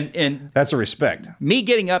 no, and that's a respect. Me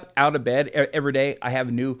getting up out of bed every day, I have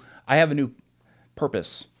a new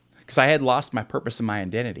purpose, because I had lost my purpose and my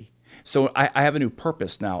identity. So I have a new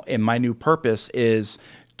purpose now, and my new purpose is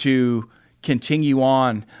to continue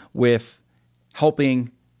on with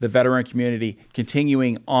helping the veteran community,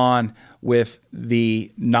 continuing on with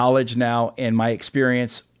the knowledge now and my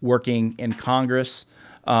experience working in Congress.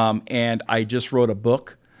 And I just wrote a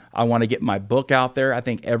book I want to get my book out there. I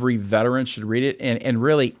think every veteran should read it, and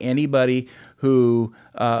really anybody who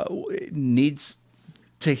needs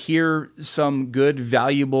to hear some good,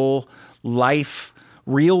 valuable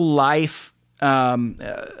real life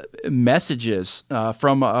messages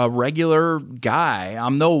from a regular guy.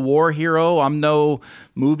 I'm no war hero. I'm no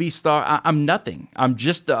movie star. I'm nothing. I'm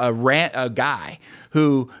just a guy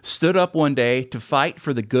who stood up one day to fight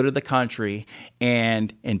for the good of the country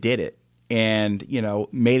and did it. And,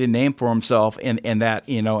 made a name for himself in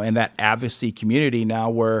that advocacy community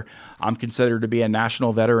now, where I'm considered to be a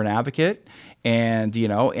national veteran advocate. And,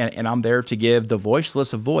 and I'm there to give the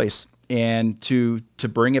voiceless a voice and to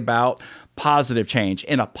bring about positive change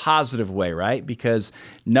in a positive way, right? Because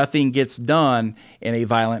nothing gets done in a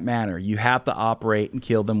violent manner. You have to operate and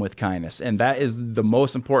kill them with kindness. And that is the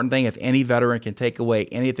most important thing. If any veteran can take away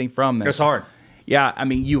anything from this. It's hard. Yeah, I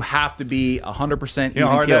mean, you have to be 100% You know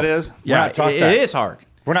how hard that is? Yeah, it is hard.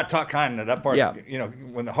 We're not taught kindness. That part,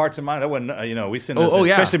 when the heart's in mind, that wasn't, we send this, yeah.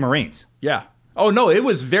 especially Marines. Yeah. Oh, no, it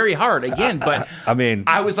was very hard. Again, but I mean,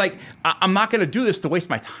 I was like, I'm not going to do this to waste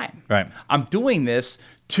my time. Right. I'm doing this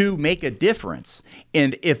to make a difference.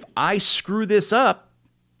 And if I screw this up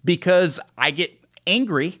because I get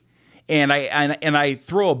angry and I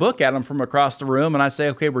throw a book at them from across the room and I say,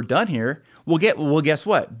 okay, we're done here, well, guess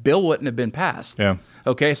what? Bill wouldn't have been passed. Yeah.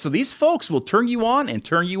 Okay, so these folks will turn you on and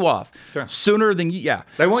turn you off sooner than you. Yeah.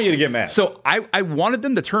 They want you to get mad. So I wanted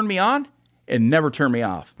them to turn me on and never turn me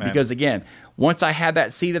off. Man. Because again, once I had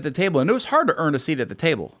that seat at the table, and it was hard to earn a seat at the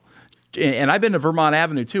table. And I've been to Vermont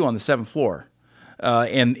Avenue too on the 7th floor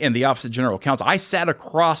in the Office of General Counsel. I sat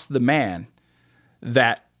across the man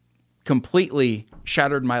that completely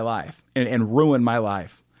shattered my life and ruined my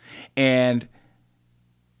life. And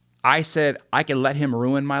I said, I can let him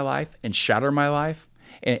ruin my life and shatter my life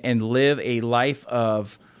and live a life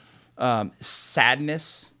of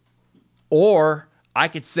sadness. Or I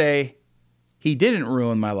could say, he didn't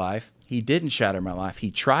ruin my life. He didn't shatter my life.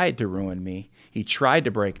 He tried to ruin me. He tried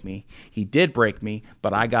to break me. He did break me,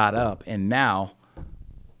 but I got up. And now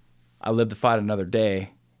I live to fight another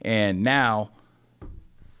day. And now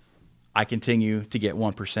I continue to get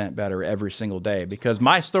 1% better every single day because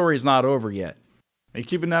my story is not over yet. Are you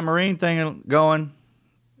keeping that Marine thing going?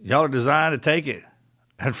 Y'all are designed to take it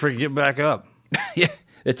and get back up. Yeah,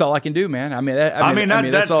 that's all I can do, man. I mean,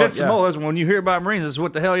 that fits the mold. When you hear about Marines, this is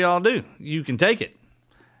what the hell y'all do. You can take it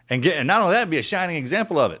and not only that, be a shining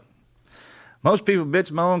example of it. Most people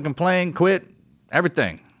bitch, moan, complain, quit,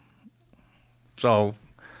 everything. So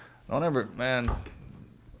don't ever, man.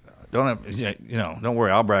 Don't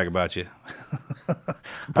worry. I'll brag about you.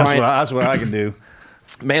 That's what I can do.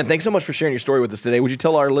 Man, thanks so much for sharing your story with us today. Would you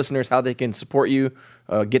tell our listeners how they can support you,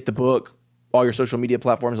 get the book, all your social media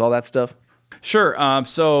platforms, all that stuff? Sure.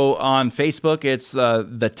 So on Facebook, it's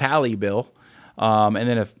The Tally Bill. And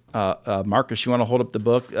then if, Marcus, you want to hold up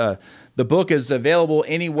the book is available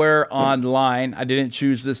anywhere online. I didn't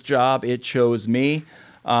choose this job. It chose me.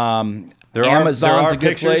 Amazon's a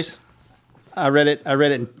good place. I read it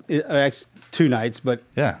in actually 2 nights, but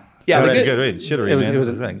yeah, that's a good read. Should have read. It was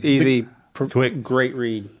an easy, quick, great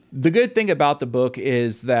read. The good thing about the book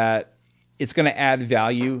is that it's going to add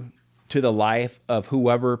value to the life of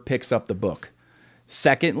whoever picks up the book.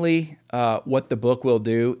 Secondly, what the book will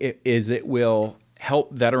do is it will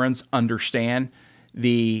help veterans understand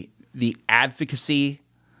the advocacy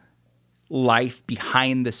life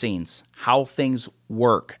behind the scenes, how things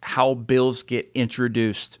work, how bills get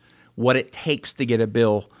introduced, what it takes to get a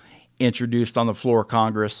bill introduced on the floor of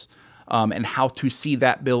Congress, and how to see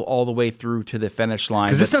that bill all the way through to the finish line.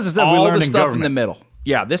 Because this is stuff we learned in government. In the middle.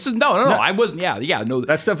 Yeah, this is no. I wasn't. No.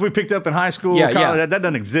 That stuff we picked up in high school, college, that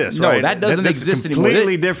doesn't exist. No, right? that doesn't exist anymore.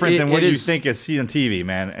 Completely different than what you think is see on TV,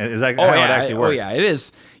 man. Is that how it actually works? Oh yeah, it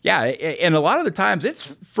is. Yeah, and a lot of the times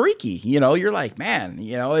it's freaky. You're like, man,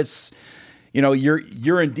 it's,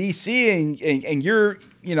 you're in DC and you're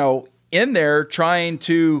in there trying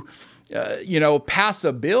to. Pass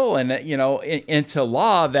a bill and into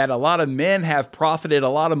law that a lot of men have profited a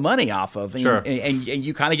lot of money off of, and, sure. and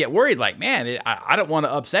you kind of get worried, like, man, I don't want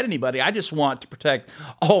to upset anybody. I just want to protect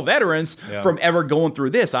all veterans from ever going through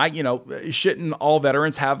this. Shouldn't all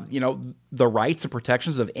veterans have the rights and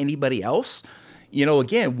protections of anybody else?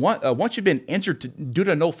 Again, once you've been injured due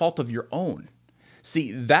to no fault of your own.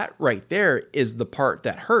 See, that right there is the part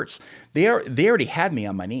that hurts. They already had me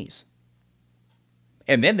on my knees.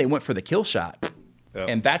 And then they went for the kill shot. Yep.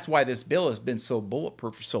 And that's why this bill has been so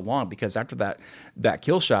bulletproof for so long, because after that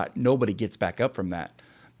kill shot, nobody gets back up from that.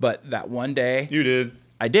 But that one day... You did.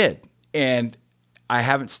 I did. And I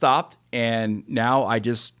haven't stopped. And now I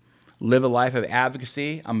just live a life of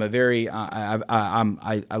advocacy. I'm a very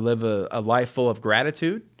I live a life full of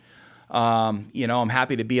gratitude. You know, I'm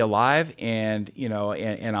happy to be alive, and you know,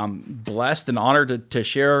 and I'm blessed and honored to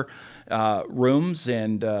share rooms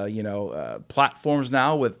and platforms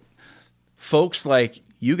now with folks like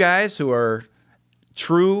you guys who are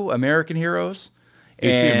true American heroes. You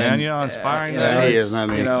too, man. You know, inspiring. He is, not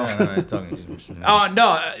me. You know,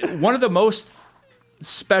 one of the most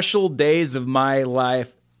special days of my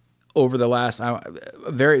life over the last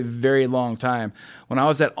very, very long time, when I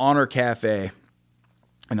was at Honor Cafe,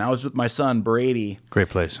 and I was with my son Brady. Great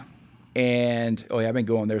place. And I've been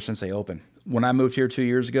going there since they opened. When I moved here 2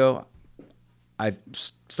 years ago, I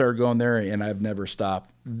started going there, and I've never stopped.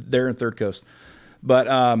 They're in Third Coast, but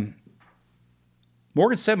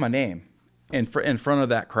Morgan said my name in front of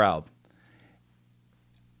that crowd.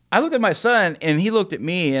 I looked at my son, and he looked at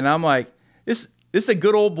me, and I'm like, this is a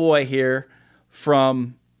good old boy here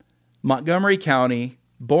from Montgomery County,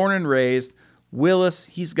 born and raised. Willis,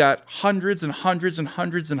 he's got hundreds and hundreds and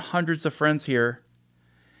hundreds and hundreds of friends here.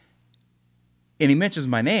 And he mentions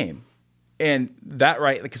my name. And that,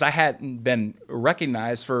 right, because I hadn't been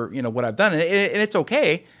recognized for, what I've done. And it's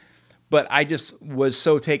okay. But I just was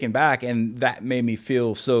so taken back, and that made me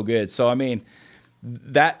feel so good. So, I mean,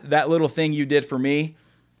 that little thing you did for me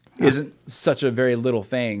isn't such a very little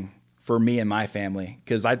thing for me and my family,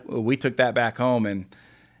 because we took that back home, and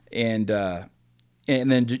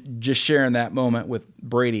then just sharing that moment with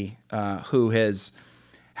Brady, who has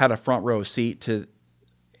had a front row seat to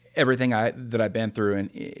everything that I've been through, and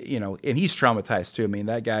and he's traumatized too. I mean,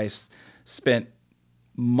 that guy's spent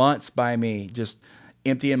months by me just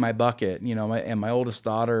emptying my bucket, and my oldest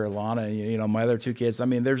daughter, Alana, my other two kids. I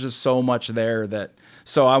mean, there's just so much there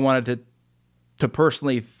so I wanted to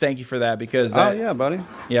personally thank you for that, because yeah, buddy.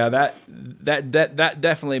 Yeah, that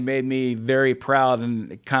definitely made me very proud,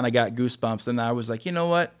 and it kind of got goosebumps. And I was like, you know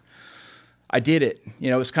what? I did it.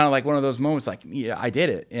 It was kind of like one of those moments, like, yeah, I did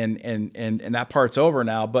it, and that part's over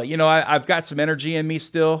now. But I've got some energy in me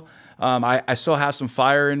still. I still have some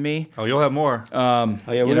fire in me. Oh, you'll have more. We're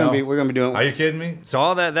gonna be doing. Are you kidding me? So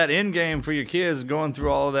all that end game for your kids, going through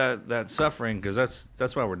all of that suffering, because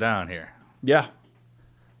that's why we're down here. Yeah.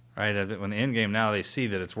 Right. When the end game now, they see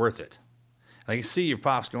that it's worth it. Like, you see your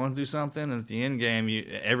pops going through something, and at the end game,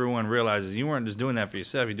 everyone realizes you weren't just doing that for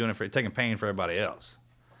yourself. You're doing it for taking pain for everybody else.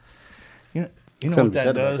 You know what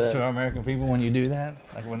that does to our American people when you do that?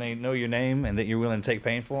 Like, when they know your name and that you're willing to take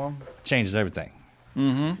pain for them, changes everything.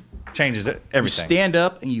 Mm-hmm. Changes everything. You stand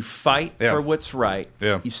up and you fight for what's right.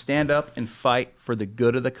 Yeah. You stand up and fight for the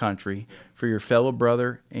good of the country, for your fellow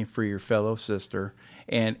brother and for your fellow sister.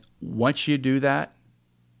 And once you do that,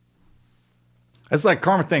 it's like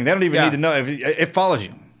karma thing. They don't even need to know. If it follows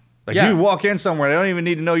you. Like, you walk in somewhere, they don't even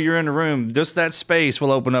need to know you're in the room. Just that space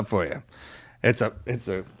will open up for you. It's a.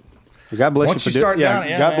 God bless Once you for start down,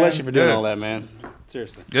 God bless you for doing all that, man.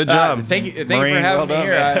 Seriously. Good job. Thank you for having me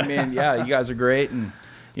here. I mean, you guys are great, and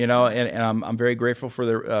I'm very grateful for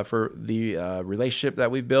the relationship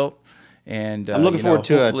that we've built. And I'm looking forward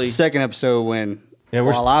to a second episode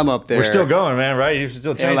while I'm up there. We're still going, man. Right? You're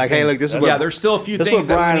still changing. Like, hey, look, this is what. Yeah, there's still a few things. This is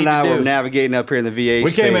what Brian and I were navigating up here in the VA.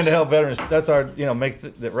 We came in to help veterans. That's our, make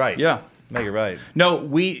it right. Yeah, make it right. No,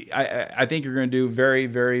 I think you're going to do very,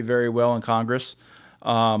 very, very well in Congress.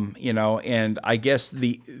 And I guess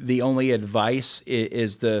the only advice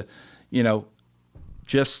is to,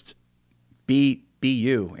 just be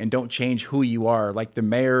you, and don't change who you are. Like the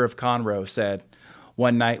mayor of Conroe said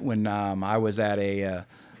one night when I was at a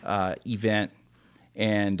event,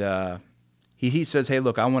 and he says, "Hey,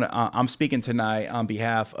 look, I'm speaking tonight on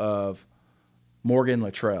behalf of Morgan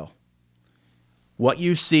Luttrell. What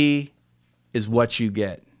you see is what you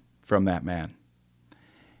get from that man."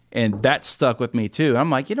 And that stuck with me too. I'm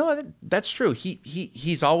like, that's true.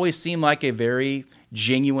 He's always seemed like a very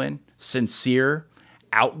genuine, sincere,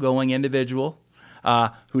 outgoing individual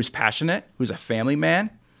who's passionate, who's a family man,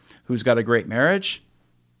 who's got a great marriage.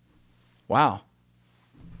 Wow.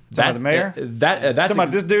 That's the mayor? That's talking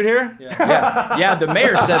about this dude here? Yeah, the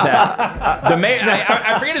mayor said that. The mayor,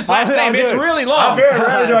 I forget his last name. It's really long. I'm very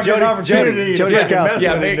ready to get an opportunity. Jody Mayor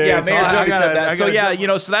Jody said that.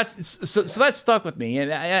 So that stuck with me.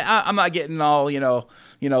 And I'm not getting all,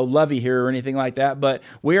 lovey here or anything like that. But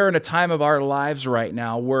we are in a time of our lives right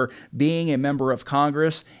now where being a member of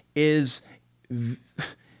Congress is...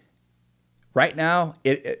 Right now,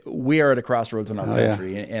 we are at a crossroads in our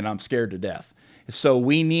country, and I'm scared to death. So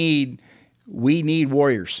we need we need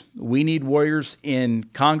warriors. We need warriors in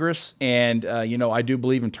Congress, and I do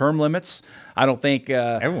believe in term limits. I don't think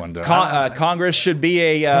everyone does. Congress should be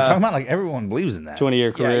a. I'm talking about like everyone believes in that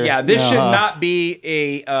 20-year career. Yeah, this should not be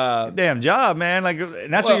a damn job, man. Like,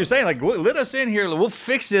 and that's what you're saying. Like, let us in here. We'll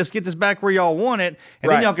fix this. Get this back where y'all want it,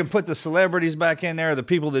 and then y'all can put the celebrities back in there. The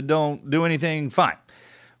people that don't do anything, fine.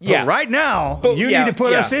 But right now, you need to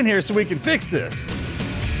put us in here so we can fix this.